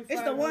a 45-year-old.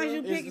 It's the ones you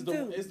It's pick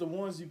too. it's the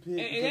ones you pick. And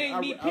it ain't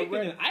me picking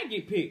them. I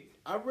get picked.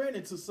 I ran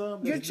into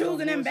some. You're that's doing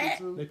choosing them bullshit back?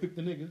 too. They picked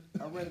the nigga.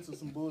 I ran into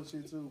some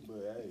bullshit too,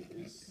 but hey,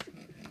 it's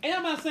And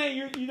I'm not saying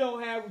you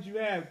don't have what you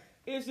have.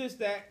 It's just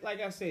that, like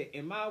I said,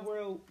 in my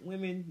world,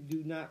 women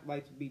do not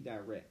like to be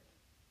direct.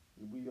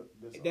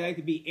 that's They like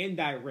to be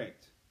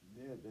indirect.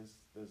 yeah,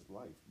 that's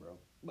life, bro.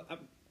 But Because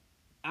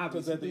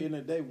obviously, at the end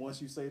of the day,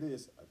 once you say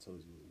this, I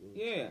told you it was.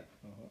 yeah.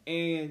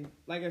 And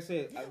like I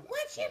said,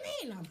 What you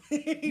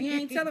mean? You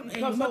ain't telling me.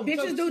 So- so-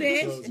 Bitches do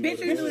this this. is Bitches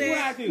this do is what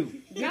I that.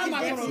 do. Now I'm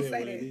not Bitches gonna say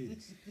What that. it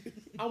is.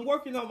 I'm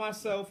working on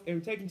myself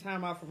and taking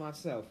time out for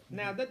myself.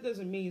 Now that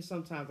doesn't mean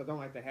sometimes I don't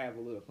like to have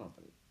a little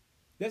company.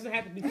 Doesn't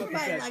have to be fucking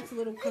Everybody sexy. likes a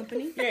little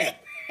company. Yeah,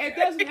 it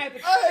doesn't have to.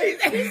 Hey,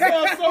 he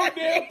sounds so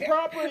damn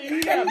proper, and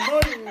he got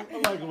money.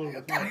 I like a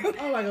little company.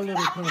 I like a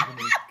little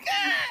company.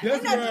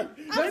 That's I'm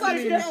me.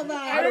 fucking that vibe.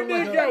 I don't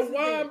like got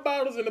wine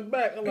bottles in the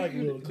back. I like a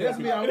little. That's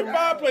me. I And the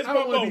fireplace don't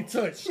pop want to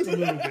on. be touched a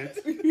little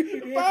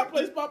bit.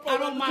 Fireplace pop on. I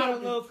don't mind a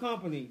little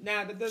company.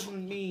 Now that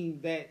doesn't mean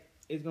that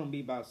it's gonna be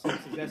about sex.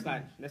 That's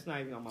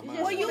not even on my mind.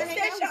 Well, you Hang set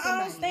out your with own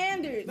somebody.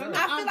 standards. No, I no,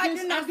 feel I'm like just-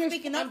 you're not I'm just-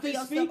 speaking I'm up for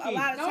just yourself a speaking.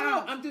 lot of No,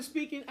 times. I'm just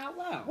speaking out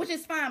loud. Which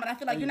is fine, but I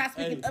feel like you're not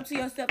speaking Hey. up to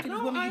yourself to these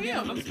No, women I you am.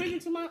 dealing I'm with. speaking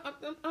to my.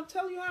 I'm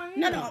telling you how I am.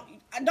 No,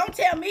 don't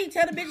tell me.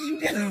 Tell the bitches you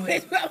dealing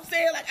with. What I'm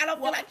saying, like I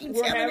don't feel like you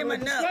We're telling having them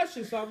a enough.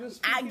 discussion, so I'm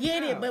just. I speaking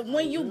get it, out. but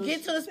when you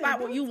get to the spot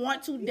where you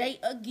want to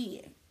date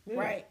again, Yeah.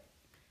 right?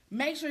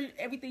 Make sure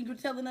everything you're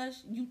telling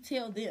us, you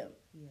tell them.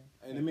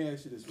 Hey, let me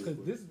ask you this real Because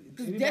quick. this,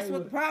 Because that's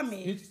what the problem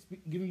is. It's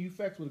giving you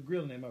facts with a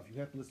grill in their mouth. You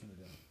have to listen to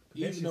them. That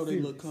Even shit's though they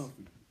look serious.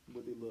 comfy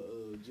with their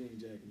little jean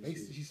jacket and They,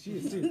 shit. she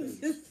is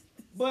serious.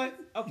 But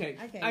okay,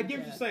 I can't I get do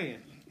what you're that. saying,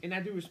 and I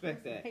do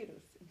respect that.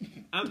 Haters.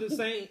 I'm just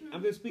saying.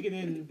 I'm just speaking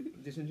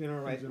in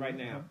general right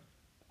now.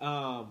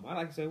 I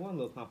like to say one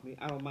little company.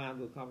 I don't mind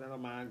a little company. I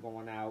don't mind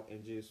going out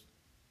and just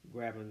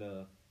grabbing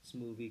a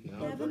smoothie. You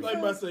know, Yeah, Like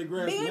I say,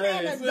 grab Being some an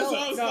ass. That's adult,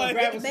 what I was No, like.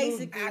 grab a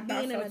basically I thought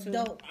being an so, too.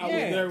 adult. I was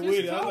Yeah, there just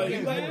with it. I was like, talking,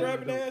 you like man.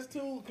 grabbing ass too?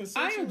 I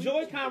Consensually?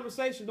 enjoy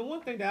conversation. The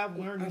one thing that I've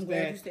learned I'm is glad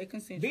you that stay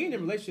consensual. being in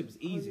a relationship is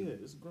Oh, easy. yeah,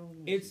 it's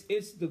grown.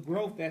 It's the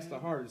growth that's the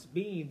hardest.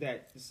 Being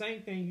that the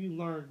same thing you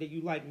learn that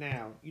you like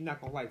now, you're not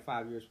gonna like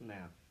 5 years from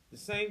now. The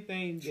same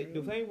thing,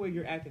 the same way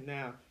you're acting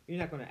now, you're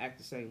not gonna act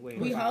the same way. in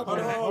We 5 hope Hold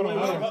years. on, Hold on,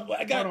 wait, hold on. wait,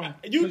 I got Hold on.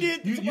 you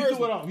did You the threw first it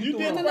one. off. You You threw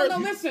did it the off.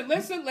 No, first.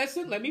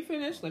 listen. Let me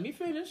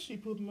finish. She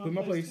put my Put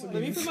my place. Let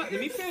me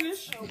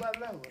finish.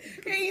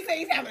 He said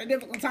he's having a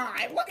difficult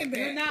time. Look at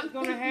You're that. not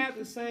gonna have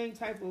the same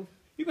type of.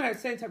 You're gonna have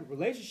the same type of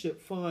relationship,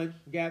 fun,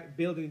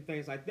 building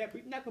things like that,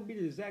 but you're not gonna be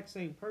the exact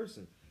same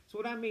person. So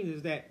what I mean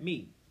is that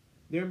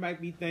there might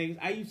be things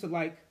I used to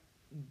like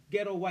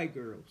ghetto white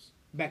girls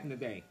back in the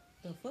day.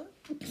 The fuck?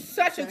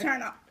 Such a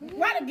turn off.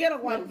 Why the ghetto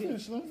Let white me bitch?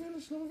 finish. Let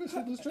me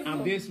finish.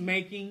 I'm just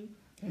making.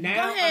 Go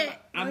Now ahead.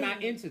 I'm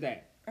not into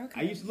that.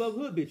 Okay. I used to love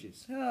hood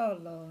bitches. Oh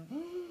Lord.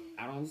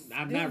 I'm This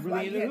not is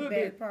why really you into had hood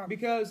bad bitch problems.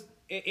 because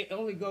it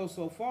only goes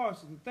so far.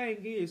 So the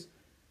thing is,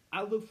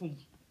 I look for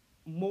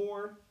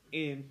more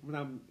in when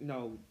I'm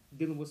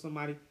dealing with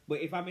somebody. But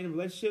if I'm in a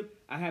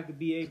relationship, I have to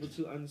be able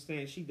to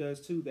understand. She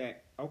does too.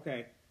 That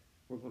okay,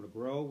 we're going to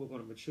grow. We're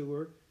going to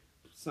mature.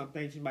 Some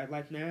things you might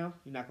like now,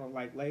 you're not going to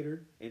like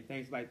later, and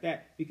things like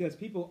that. Because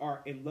people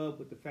are in love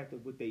with the fact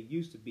of what they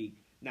used to be,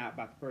 not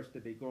about the person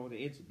that they're growing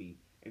into be,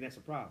 and that's a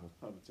problem.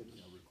 Hold on, check me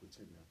out real quick.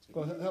 Check me out. Check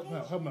Go me ahead,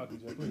 help me out,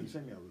 DJ, out. please.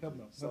 Check me out real Help quick.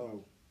 me out.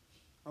 So,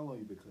 how long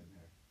you been cutting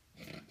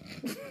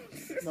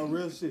hair? No,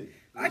 real shit.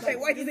 I can't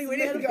wait to see where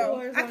this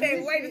go. I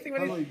can't wait to see where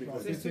How long this. you been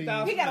Since cutting?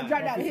 2009. He gotta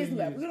drop down to 15 his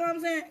level. years. You know what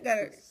I'm saying?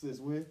 Gotta. Since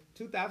when?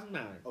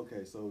 2009.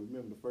 Okay, so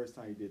remember the first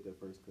time you did that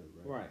first cut,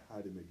 right? Right. How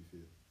did it make you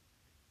feel?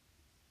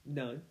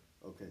 None.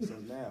 Okay, so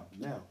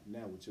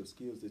now with your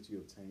skills that you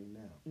obtain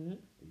now, Mhm.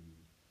 and you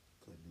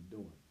cutting and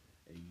doing,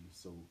 and you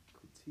so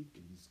critique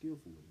and you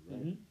skillful with it,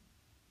 right? Mhm.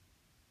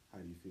 How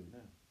do you feel now?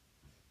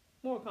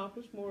 More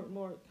accomplished,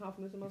 more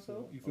confidence in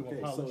myself. You feel Okay,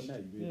 more so polished. now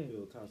you Yeah.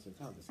 feel constant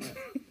confidence.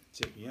 Now,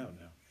 check me out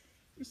now.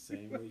 The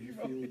same way you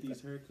feel with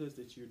these haircuts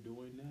that you're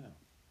doing now,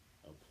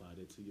 apply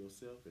that to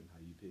yourself and how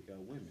you pick out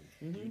women.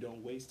 You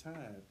don't waste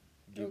time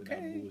giving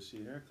Okay. out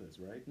bullshit haircuts,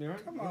 right? Yeah,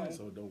 right? Come on.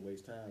 So don't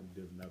waste time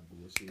giving out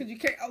bullshit. Cause you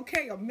can't.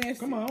 Okay, a mess.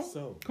 Come on.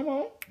 So Come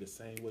on. the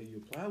same way you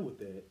apply with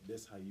that,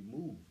 that's how you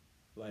move.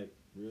 Like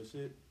real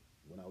shit.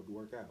 When I would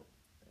work out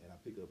and I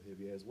pick up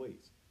heavy ass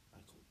weights, I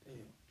go,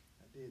 damn,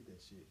 I did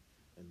that shit.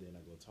 And then I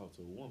go talk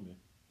to a woman.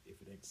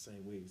 If it ain't the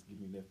same way as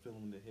giving me that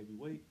feeling of heavy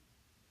weight,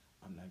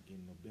 I'm not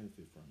getting no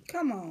benefit from it.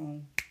 Come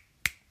on.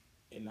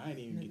 And I ain't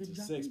even get to Nigga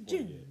sex dropping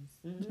part yet. gems.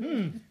 I ain't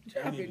even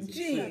Dropping get to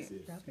gems. sex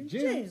yet. Dropping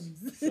Gems.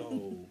 gems.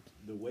 So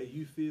the way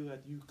you feel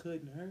after you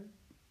cutting her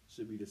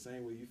should be the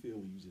same way you feel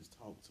when you just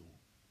talk to her.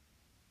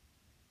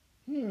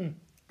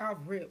 Off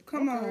rip.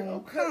 Come on.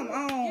 Okay. Come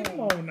on. Come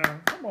on now.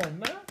 Come on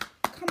now.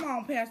 Come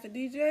on, Pastor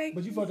DJ.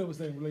 But you fucked up with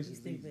saying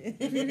relationships.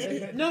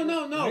 Stupid. No.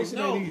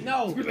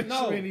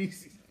 Relationship ain't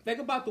easy. Think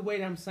about the way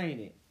that I'm saying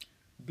it.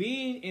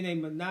 Being in a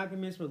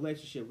monogamous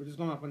relationship, we're just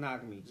going off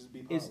monogamy. Just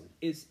be It's poly.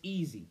 it's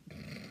easy.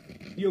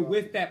 You're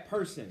with that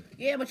person.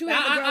 Yeah, but you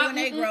have to grow when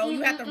they grow.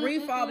 You have to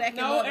re-fall back in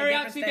No, love at Ariana,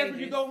 different see, that's where you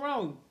stages. go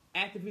wrong.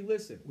 Actively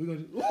listen. We're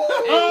gonna.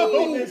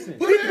 Actively listen. He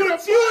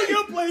put you in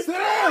your place.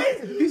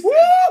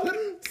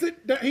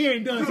 Sit down. He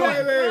ain't done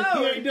talking. He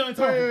ain't done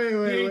talking. He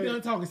ain't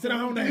done talking. Sit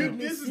down now.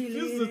 This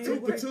is a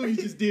 2 for 2 you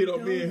just did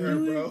on me and her,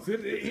 bro.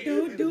 Let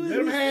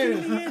him have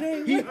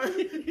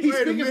it. He's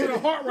speaking from the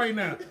heart right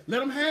now.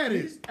 Let him have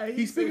this.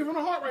 He's speaking from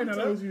the heart right now.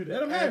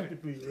 Let him have it.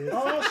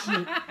 Oh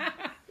shit.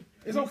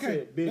 It's okay.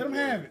 said big Let him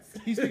words. have it.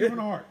 He's speaking from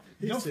the heart.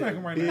 Don't said smack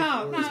him right big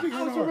now. No, He's speaking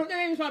from the heart. that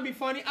ain't trying to be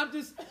funny.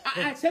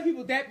 I tell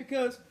people that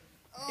because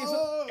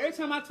every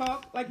time I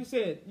talk, like you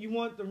said, you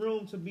want the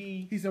room to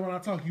be. He said, when I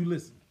talk, you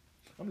listen.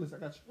 I'm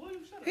listening. I got you.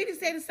 William, shut up. He just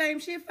said the same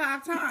shit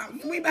 5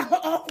 times. We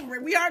about over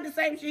it. We heard the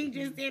same shit he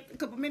just did a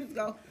couple minutes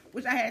ago,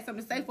 which I had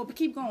something to say for, but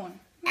keep going.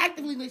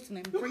 Actively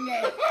listening. Bring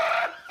that.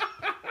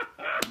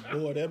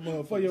 Boy, that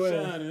For your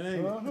motherfucker ass. shining,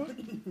 ain't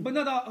it? But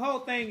no, the whole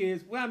thing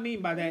is what I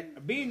mean by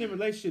that. Being in a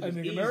relationship is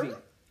That nigga easy. nervous?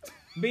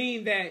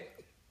 Being that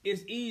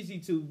it's easy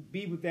to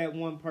be with that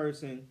one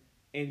person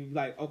and be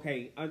like,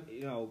 okay,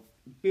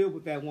 build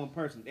with that one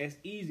person. That's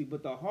easy.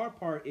 But the hard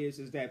part is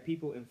that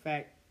people, in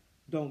fact,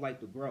 don't like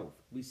the growth.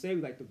 We say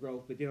we like the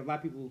growth, but then a lot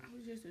of people,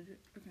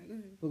 Okay, go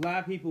ahead.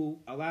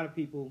 a lot of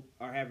people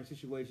are having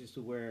situations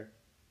to where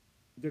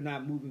they're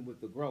not moving with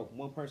the growth.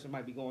 One person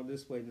might be going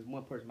this way, and this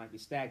one person might be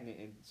stagnant,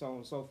 and so on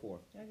and so forth.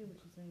 I get what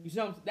you're saying. You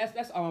see,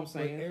 that's all I'm But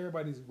saying.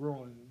 everybody's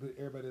growing, but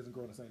everybody doesn't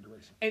grow in the same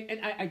direction.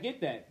 And I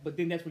get that, but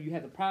then that's where you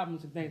have the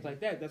problems and things like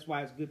that. That's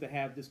why it's good to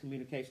have this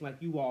communication like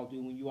you all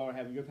do when you all are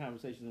having your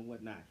conversations and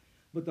whatnot.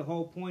 But the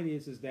whole point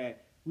is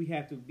that we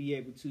have to be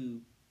able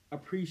to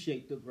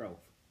appreciate the growth.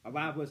 A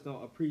lot of us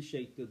don't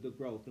appreciate the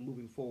growth, the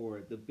moving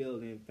forward, the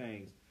building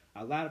things.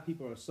 A lot of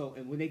people are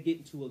and when they get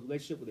into a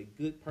relationship with a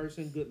good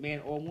person, good man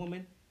or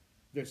woman,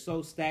 they're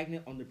so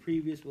stagnant on the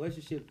previous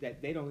relationship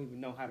that they don't even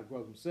know how to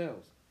grow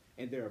themselves.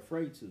 And they're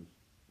afraid to.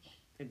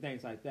 And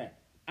things like that.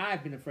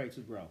 I've been afraid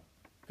to grow.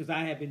 Because I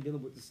have been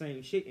dealing with the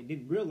same shit and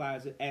didn't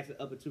realize it as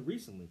up until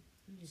recently.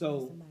 You just So-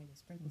 need somebody to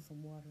sprinkle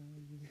some water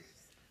on you.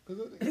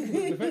 Because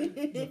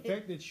the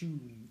fact that you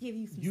Give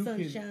you some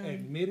can sunshine.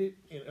 admit it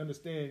and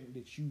understand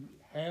that you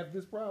have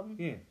this problem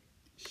Yeah.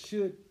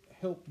 should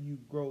help you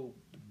grow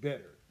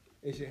better.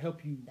 It should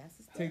help you That's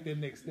a step. take that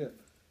next step.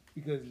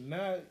 Because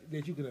now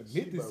that you can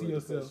admit this to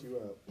yourself, You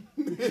out.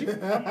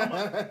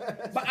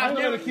 But I'm I've not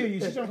never gonna kill you.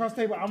 She's across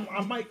the table.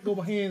 I might go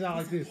my hands out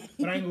like this,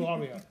 but I ain't gonna go all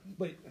the way out.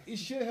 But it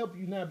should help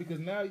you now because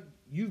now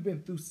you've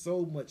been through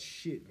so much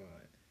shit, man,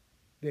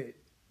 that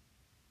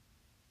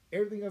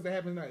everything else that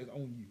happens now is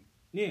on you.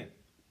 Yeah.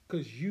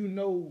 Because you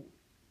know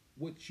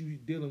what you're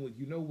dealing with.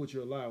 You know what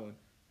you're allowing.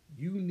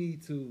 You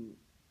need to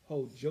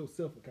hold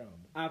yourself accountable.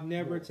 I've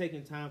never More.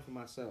 taken time for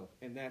myself,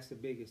 and that's the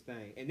biggest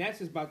thing. And that's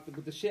just about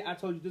the shit I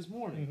told you this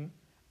morning. Mhm.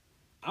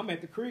 I'm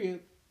at the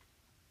crib.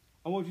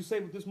 I want you to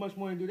save up this much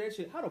money and do that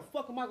shit. How the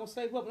fuck am I gonna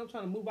save up when I'm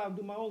trying to move out and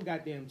do my own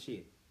goddamn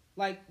shit?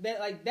 Like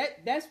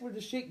that. That's where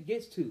the shit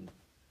gets to.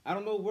 I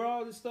don't know where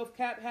all this stuff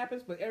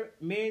happens, but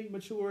men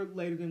mature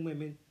later than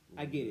women.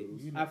 I get it.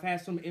 You know. I've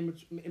had some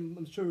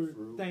immature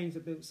True. things.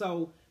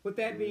 So with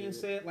that being Yeah.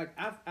 said, like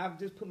I've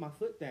just put my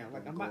foot down.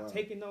 Like I'm Go not out.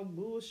 taking no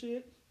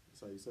bullshit.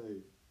 That's how you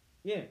save.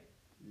 Yeah.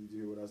 Did you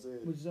hear what I said?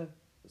 What'd you say?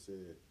 I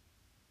said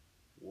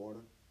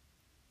water,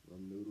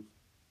 ramen noodles,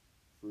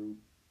 fruit,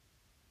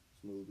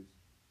 smoothies,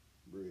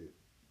 bread.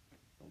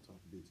 Don't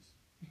talk to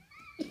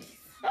bitches.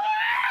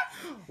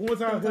 One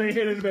time, they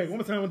hit in the back.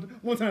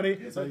 One time they.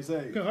 That's how you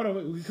save. Hold on,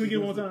 could we get it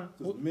one time?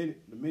 Because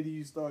the minute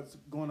you start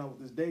going out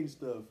with this dating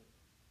stuff,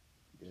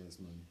 gas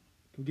money,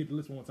 Can we get the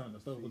list one time?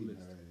 Let's start with the feeding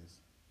list. her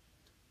ass,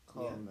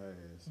 calling her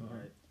ass, All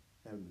right.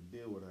 having to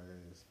deal with her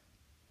ass.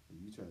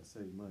 And you trying to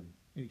save money.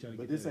 And you trying to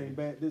But get this that ain't in.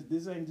 bad.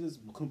 This ain't just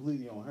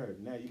completely on her.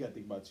 Now you got to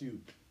think about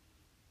you.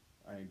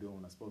 I ain't doing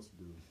what I'm supposed to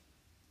do.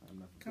 I'm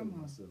not fulfilling Come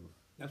on. myself.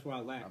 That's where I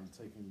lack, I'm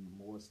taking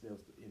more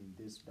steps in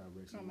this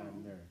direction, Come not on.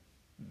 in there.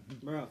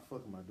 bro. What the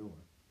fuck am I doing?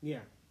 Yeah,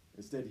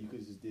 Instead, you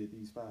could just did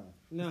these 5.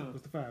 no.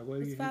 What's the 5? Go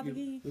ahead, What's 5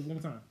 again? One more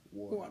time.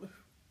 Water, Water.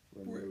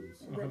 run Bread.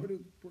 noodles, Revenue.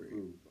 Bread.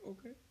 food,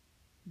 Okay.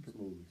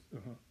 smoothies.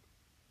 Uh-huh.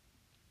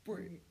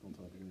 Bread. Don't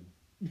talk to women.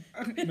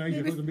 Now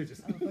you just fucking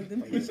bitches. Oh, fuck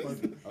them I was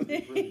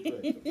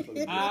really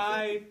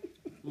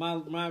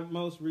correct. My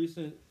most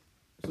recent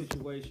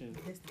situation,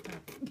 That's the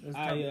topic. Let's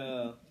talk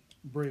about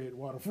bread,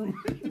 water, fruit.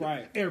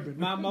 right. Airbender.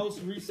 My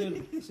most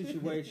recent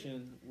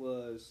situation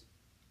was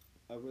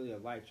a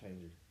life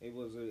changer. It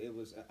was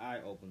an eye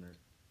opener.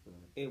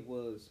 It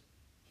was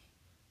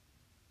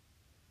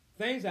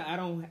things that I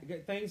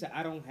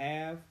don't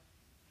have.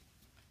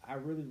 I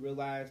really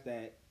realized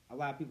that a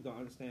lot of people don't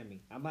understand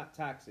me. I'm not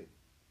toxic.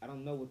 I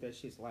don't know what that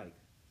shit's like.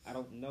 I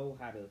don't know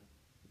how to.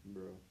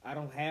 Bro. I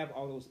don't have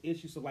all those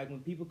issues. So like when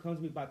people come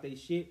to me about their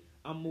shit,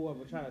 I'm more of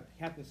a try to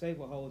Captain Save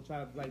a hole and try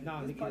to be like,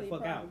 nah, That's nigga, get part the of your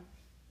fuck out. problem.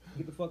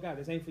 Get the fuck out.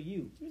 This ain't for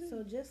you.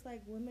 So just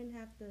like women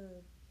have to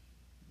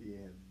Yeah,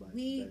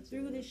 weed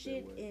through the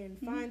shit and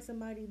find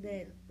somebody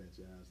that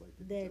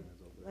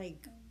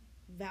like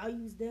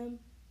values them,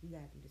 you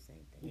gotta do the same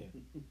thing.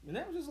 Yeah. And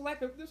that was just a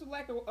lack of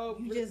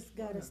You just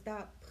gotta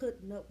stop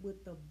putting up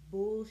with the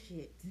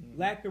bullshit.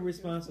 lack of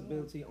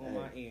responsibility on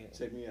my end.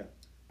 Check me out.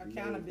 You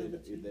know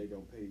Accountability. if they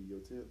gonna pay you your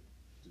tip,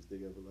 just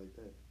think of it like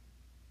that.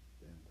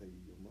 They don't pay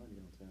you your money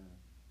on time.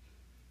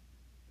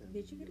 They don't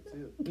Bitch, you give gotta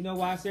your go. tip. You know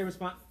why I say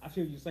I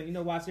feel you saying. You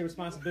know why I say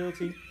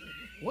responsibility?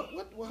 Hold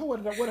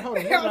on.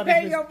 They don't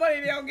pay your money,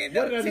 they don't get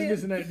What no did I just tip.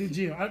 miss in that the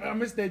gym? I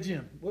missed that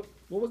gym. What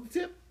was the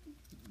tip?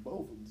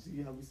 Both of them.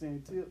 See how we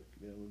saying tip?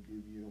 They don't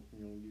give you,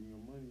 don't give you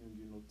no money, you don't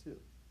get no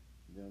tip.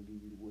 They don't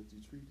give you what you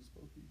treat is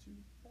supposed to be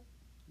treated.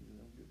 You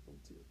don't get no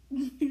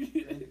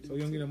tip. So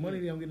you don't get no money,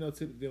 they don't get no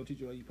tip. They don't teach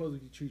you how you supposed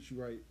to treat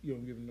you right. You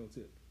don't give them no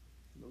tip.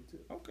 No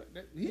tip. Okay,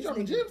 he's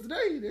dropping gyms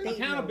today.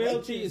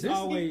 Accountability is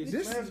always.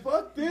 Man,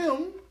 fuck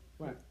them.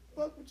 Right.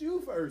 Fuck with you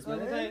first, So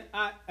the man. thing,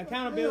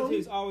 accountability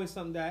is always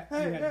something that you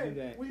have to do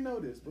that. We know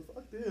this, but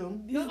fuck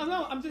them.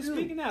 No, I'm just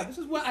speaking out. This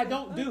is what I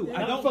don't do. I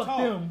Not don't fuck talk.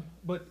 them,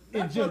 but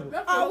in general.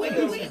 Oh,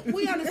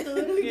 we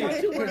understood. Yeah.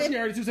 Because she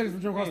already 2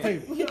 seconds from across the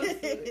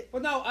table.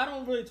 But no, I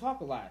don't really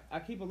talk a lot. I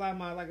keep a lot of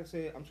my, like I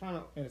said, I'm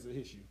trying And it's an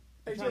issue.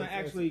 to It's an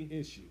actually,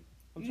 issue.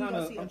 I'm You trying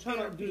gonna see to a do this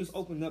therapist.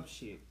 open up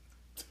shit.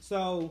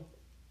 So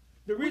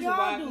the We reason all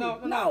why,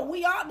 do. no,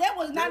 we all. That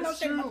was not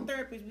That's no shit true. about the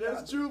therapist. We all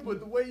That's do. true, but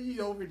the way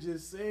you over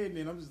just saying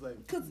it, I'm just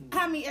like, Cause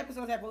how many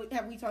episodes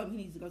have we told him he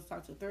needs to go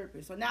talk to a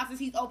therapist? So now since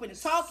he's open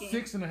to talking,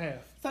 6.5.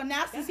 so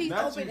now since he's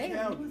not open, you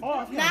counting.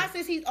 now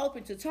since he's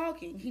open to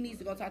talking, he needs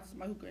to go talk to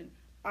somebody who can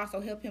also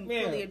help him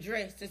Yeah. fully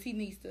address. Since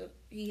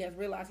he has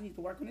realized he needs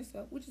to work on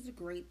himself, which is a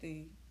great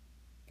thing.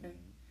 Okay,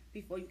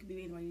 before you can be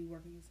anybody, you need to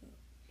work on yourself.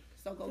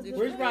 So go get the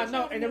reason why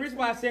and the reason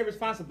why I say because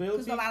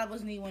responsibility. a lot of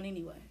us need one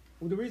anyway.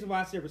 Well, the reason why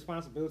I say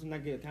responsibility,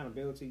 not get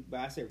accountability, but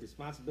I say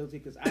responsibility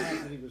because I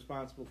have to be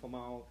responsible for my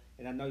own.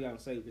 And I know y'all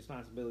say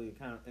responsibility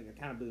and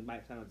accountability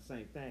might sound like the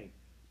same thing,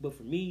 but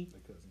for me,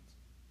 They're cousins.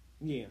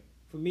 yeah,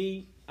 for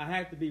me, I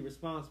have to be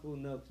responsible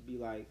enough to be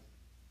like,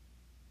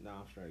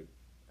 nah, I'm straight.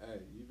 hey,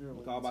 you doing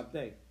It's all about the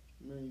day.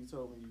 Remember you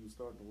told me you was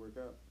starting to work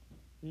out?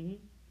 Mm-hmm.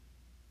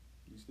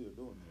 You still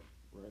doing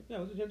that, right? Yeah, I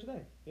was at the gym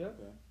today. Yeah.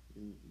 Okay.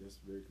 That's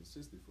very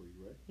consistent for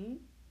you, right? Mm-hmm.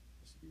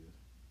 That should be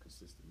a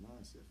consistent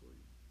mindset for you.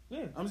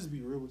 Yeah. I'm just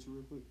be real with you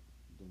real quick.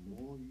 The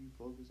more you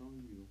focus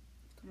on you,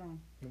 Come on.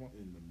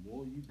 and the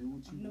more you do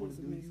what I you know want it's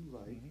to a do, message. you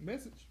like,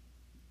 Message.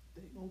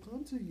 they gonna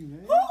come to you,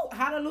 man. Woo!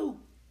 Hallelujah.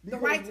 The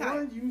Because right type.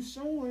 one, you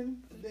showing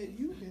that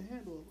you can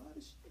handle a lot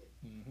of shit.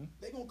 Mm-hmm.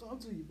 They gonna come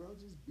to you, bro.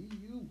 Just be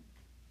you.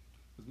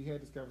 Because we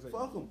had this conversation.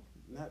 Fuck them.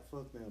 Not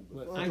fuck them, but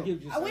Look, fuck I 'em.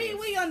 get you.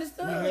 We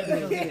understood.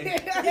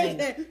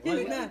 You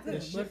did not. The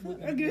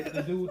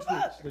dude Twitch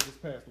that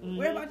just passed away.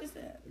 Where about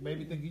yourself? It made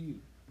me think of you.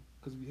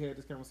 Because we had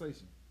this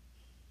conversation.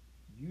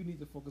 You need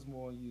to focus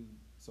more on you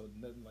so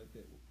nothing like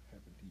that will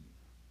happen to you.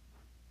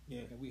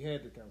 Yeah. And we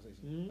had the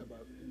conversation Mhm.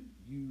 about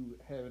you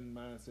having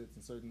mindsets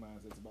and certain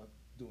mindsets about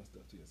doing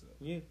stuff to yourself.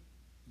 Yeah.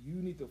 You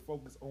need to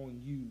focus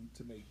on you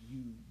to make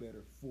you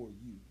better for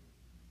you.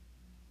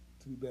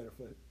 To be better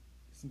for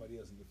somebody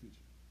else in the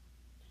future.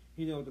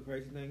 You know what the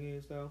crazy thing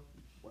is though?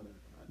 Whatever.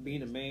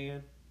 Being a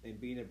man and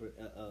being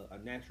a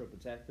natural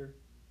protector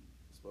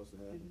It's supposed to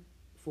happen.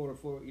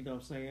 for you know what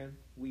I'm saying?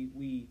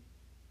 We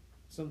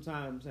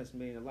sometimes as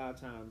men, a lot of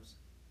times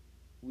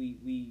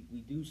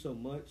we do so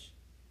much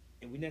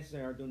and we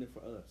necessarily are doing it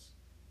for us.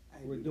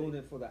 Hey, We're do doing they-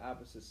 it for the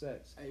opposite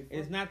sex. Hey,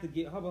 It's fuck- not to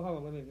get hold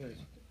on, let me finish.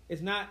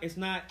 It's not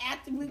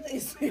Actively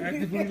listen.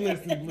 Actively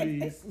listen,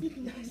 please.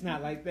 it's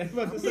not like that.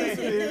 But I'm to say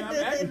listening. I'm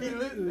actively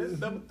listening. That's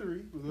number 3.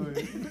 Go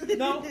ahead.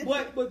 no,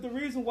 but the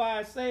reason why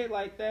I say it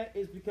like that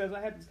is because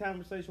I had this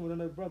conversation with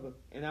another brother,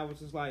 and I was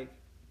just like,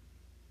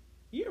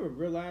 you ever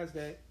realize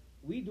that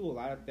we do a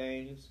lot of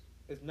things?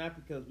 It's not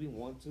because we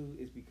want to;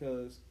 it's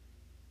because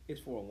it's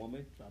for a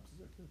woman.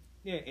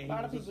 Yeah, and A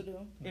lot of he was people do.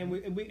 just- and we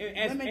as,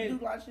 Women and,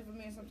 do a lot of shit for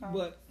men sometimes.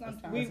 but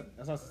sometimes.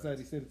 That's how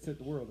society set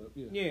the world up.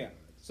 Yeah. yeah.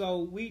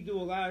 So we do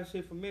a lot of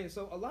shit for men.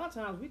 So a lot of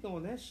times we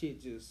throwing that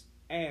shit just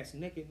ass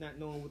naked, not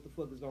knowing what the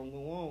fuck is gonna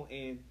go on,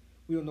 and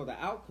we don't know the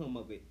outcome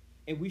of it,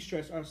 and we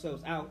stress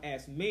ourselves out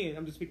as men.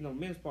 I'm just speaking on the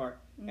men's part,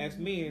 as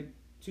men,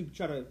 to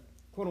try to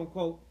quote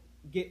unquote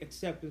get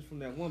acceptance from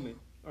that woman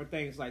or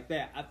things like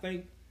that. I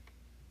think,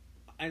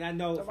 and I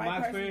know The from right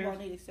my person you experience,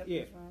 gonna need acceptance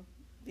yeah. from.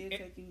 They'll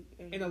take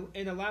you.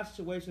 in a lot of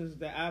situations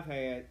that I've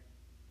had,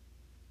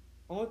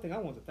 only thing I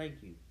want to thank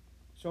you.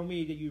 Show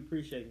me that you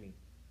appreciate me.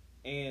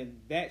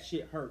 And that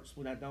shit hurts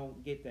when I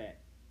don't get that.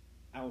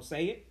 I don't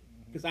say it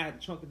because I have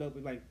to chunk it up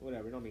and like,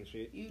 whatever, it don't mean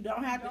shit. You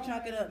don't have to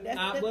chunk it up.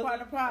 That's well,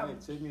 part of the problem.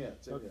 Hey, check me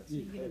out. Check me out.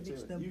 You get a Hey, bitch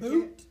check the me out.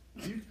 boot.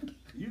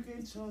 You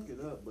can chunk it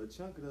up, but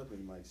chunk it up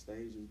in like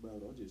stages, bro.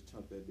 Don't just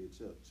chunk that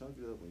bitch up. Chunk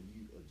it up when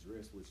you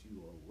address what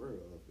you are aware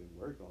of and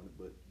work on it.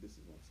 But this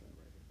is what I'm saying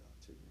right here, dog.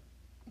 Check me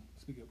out.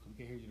 Speak up, 'cause we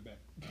can't hear you in the back.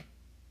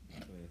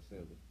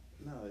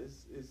 No,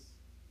 it's.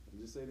 I'll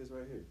just say this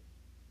right here.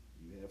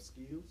 You have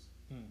skills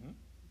Mm-hmm.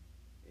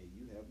 and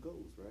you have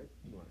goals, right?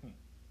 Mm-hmm.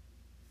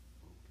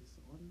 Focus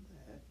on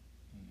that.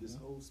 This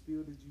whole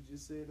spiel that you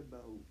just said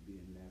about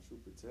being natural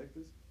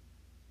protectors,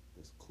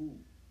 that's cool.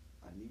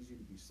 I need you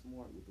to be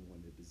smart with the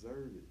one that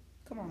deserve it.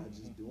 Come on. Not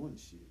just doing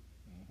shit.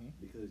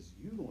 Because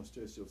you gonna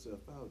stress yourself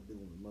out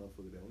dealing with a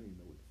motherfucker that don't even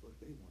know what the fuck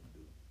they want to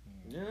do.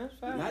 Yeah, that's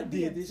fine. And I be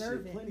did this shit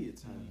observant. plenty of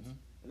times.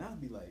 And I'd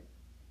be like,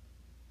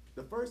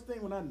 the first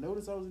thing when I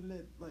noticed I was in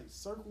that like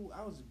circle,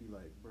 I would just be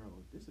like, bro,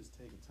 this is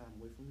taking time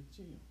away from the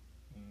gym.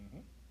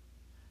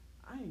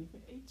 I ain't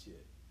even ate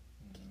yet.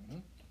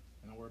 And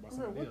don't worry about Bro,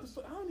 somebody what else.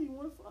 the fuck? I don't even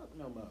want to fuck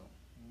no more.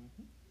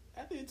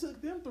 After it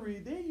took them 3,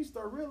 then you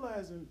start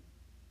realizing,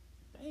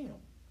 damn,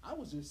 I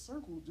was just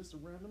circled just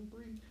around them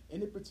 3,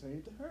 and it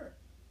pertained to her.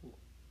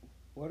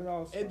 What it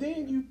all And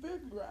then you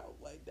figure out,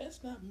 like,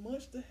 that's not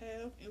much to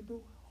have and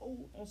to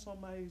hold on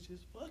somebody who's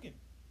just fucking.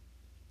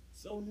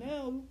 So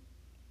now,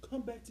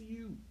 come back to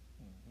you.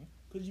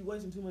 Because you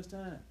wasting too much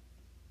time.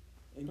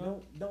 And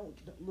don't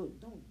dwell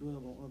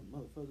on other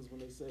motherfuckers when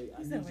they say,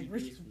 I You need sound like you to do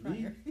this Richard for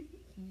me. Pryor.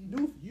 Do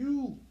for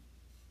you.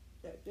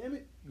 God damn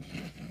it.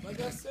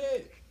 Like I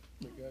said,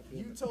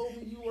 you told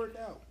me you work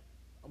out.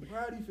 I'm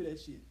proud of you for that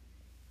shit.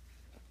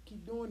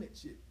 Keep doing that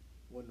shit.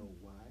 Wanna know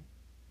why?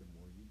 The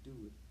more you do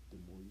it, the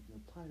more you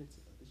can apply it to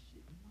other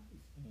shit in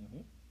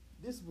life.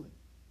 Discipline.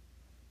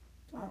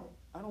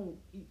 I don't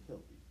eat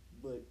healthy,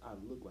 but I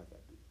look like I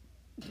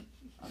do.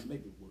 I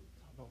make it work.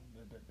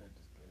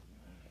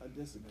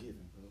 That's a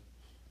given, bro.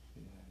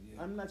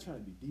 I'm not trying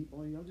to be deep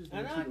on you. I'm just.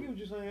 And want I you get to- what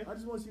you're saying. I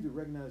just want you to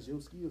recognize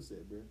your skill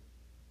set, bro.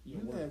 Yeah,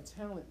 You work. have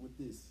talent with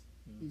this.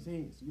 These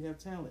hands. You have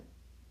talent.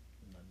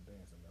 I'm not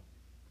dancing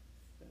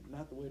though.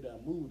 Not the way that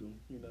I moved them,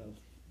 you know.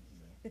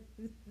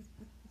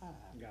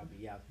 Gotta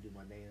be out to do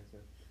my dance.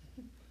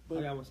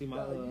 But I want to see my.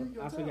 your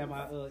I'll show y'all talent.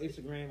 my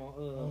Instagram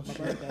on my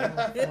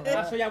birthday.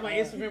 I'll show y'all my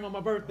Instagram on my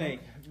birthday.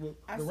 Well,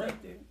 I to, wrap,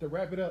 saved it. to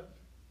wrap it up,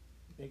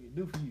 they can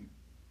do for you.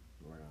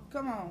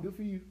 Come on. Do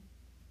for you.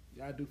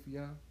 Y'all do for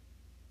y'all.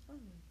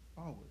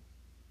 Always.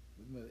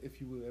 Another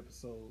If You Will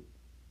episode.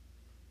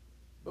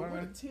 But where the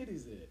Alright.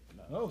 titties at?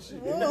 No. Oh shit.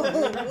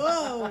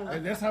 Whoa.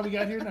 And that's how we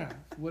got here now.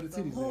 What the It's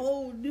a titties at.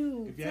 whole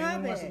new If y'all ain't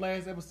wanna watch the topic.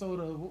 last episode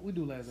of what we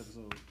do last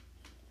episode,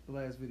 the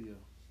last video.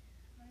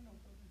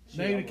 Shit,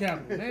 Name the I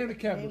capital. Name the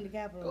capital. Name the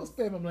capital. Go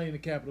spam them name the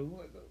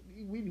capital.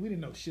 We didn't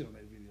know shit on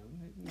that video.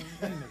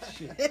 We didn't know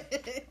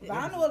shit.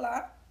 I know a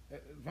lot.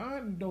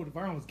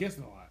 Vine was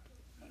guessing a lot.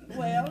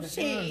 Well,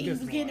 shit, he was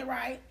guessing a getting lot. it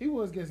right. He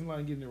was guessing a lot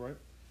and getting it right.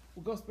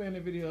 Well, go spam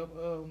that video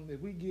up.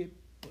 If we get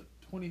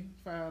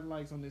 25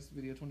 likes on this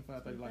video,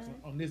 25, 30 likes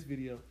on this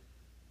video,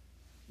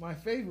 my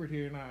favorite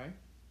here and I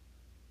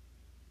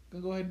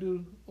gonna go ahead and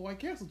do a White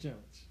Castle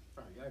challenge.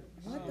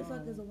 What the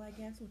fuck is a White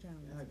Castle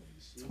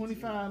challenge?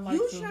 25 likes.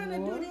 You or trying to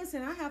more. do this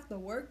and I have to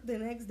work the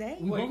next day?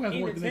 We both have to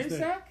in work the the next 10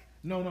 day. sack?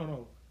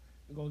 No.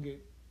 We're gonna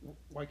get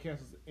White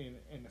Castles in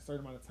a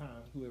certain amount of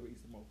time. Whoever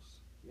eats the most.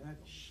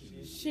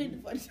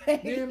 Shit for the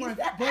day. Then my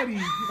buddy,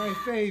 my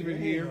favorite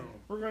here,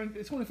 we're gonna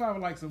it's 25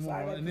 likes or more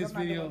Sorry, in this I'm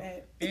not video doing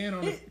that. and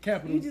on the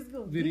Capital You just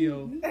go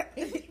video. We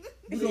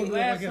See, gonna do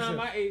last it like time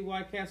I I ate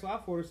White Castle, I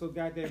fought it so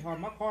goddamn hard.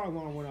 My car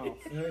alarm went off.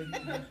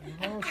 said.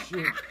 Oh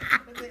shit!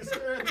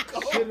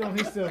 Shit on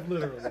himself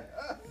literally.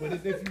 But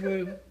if you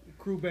will,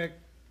 crew back.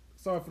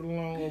 Sorry for the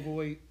long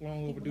overdue.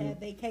 People have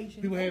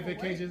vacation. People have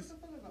vacations.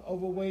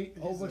 Overweight,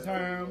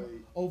 overtime,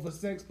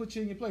 oversex. Put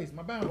you in your place.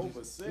 My boundaries.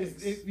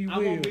 Oversex? If you I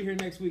will. won't be here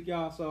next week,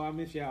 y'all, so I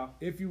miss y'all.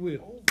 If you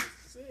will. Over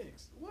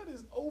sex? What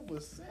is over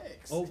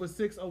sex? Over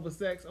six, over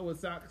sex, over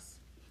socks,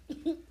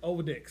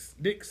 over dicks.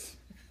 Dicks.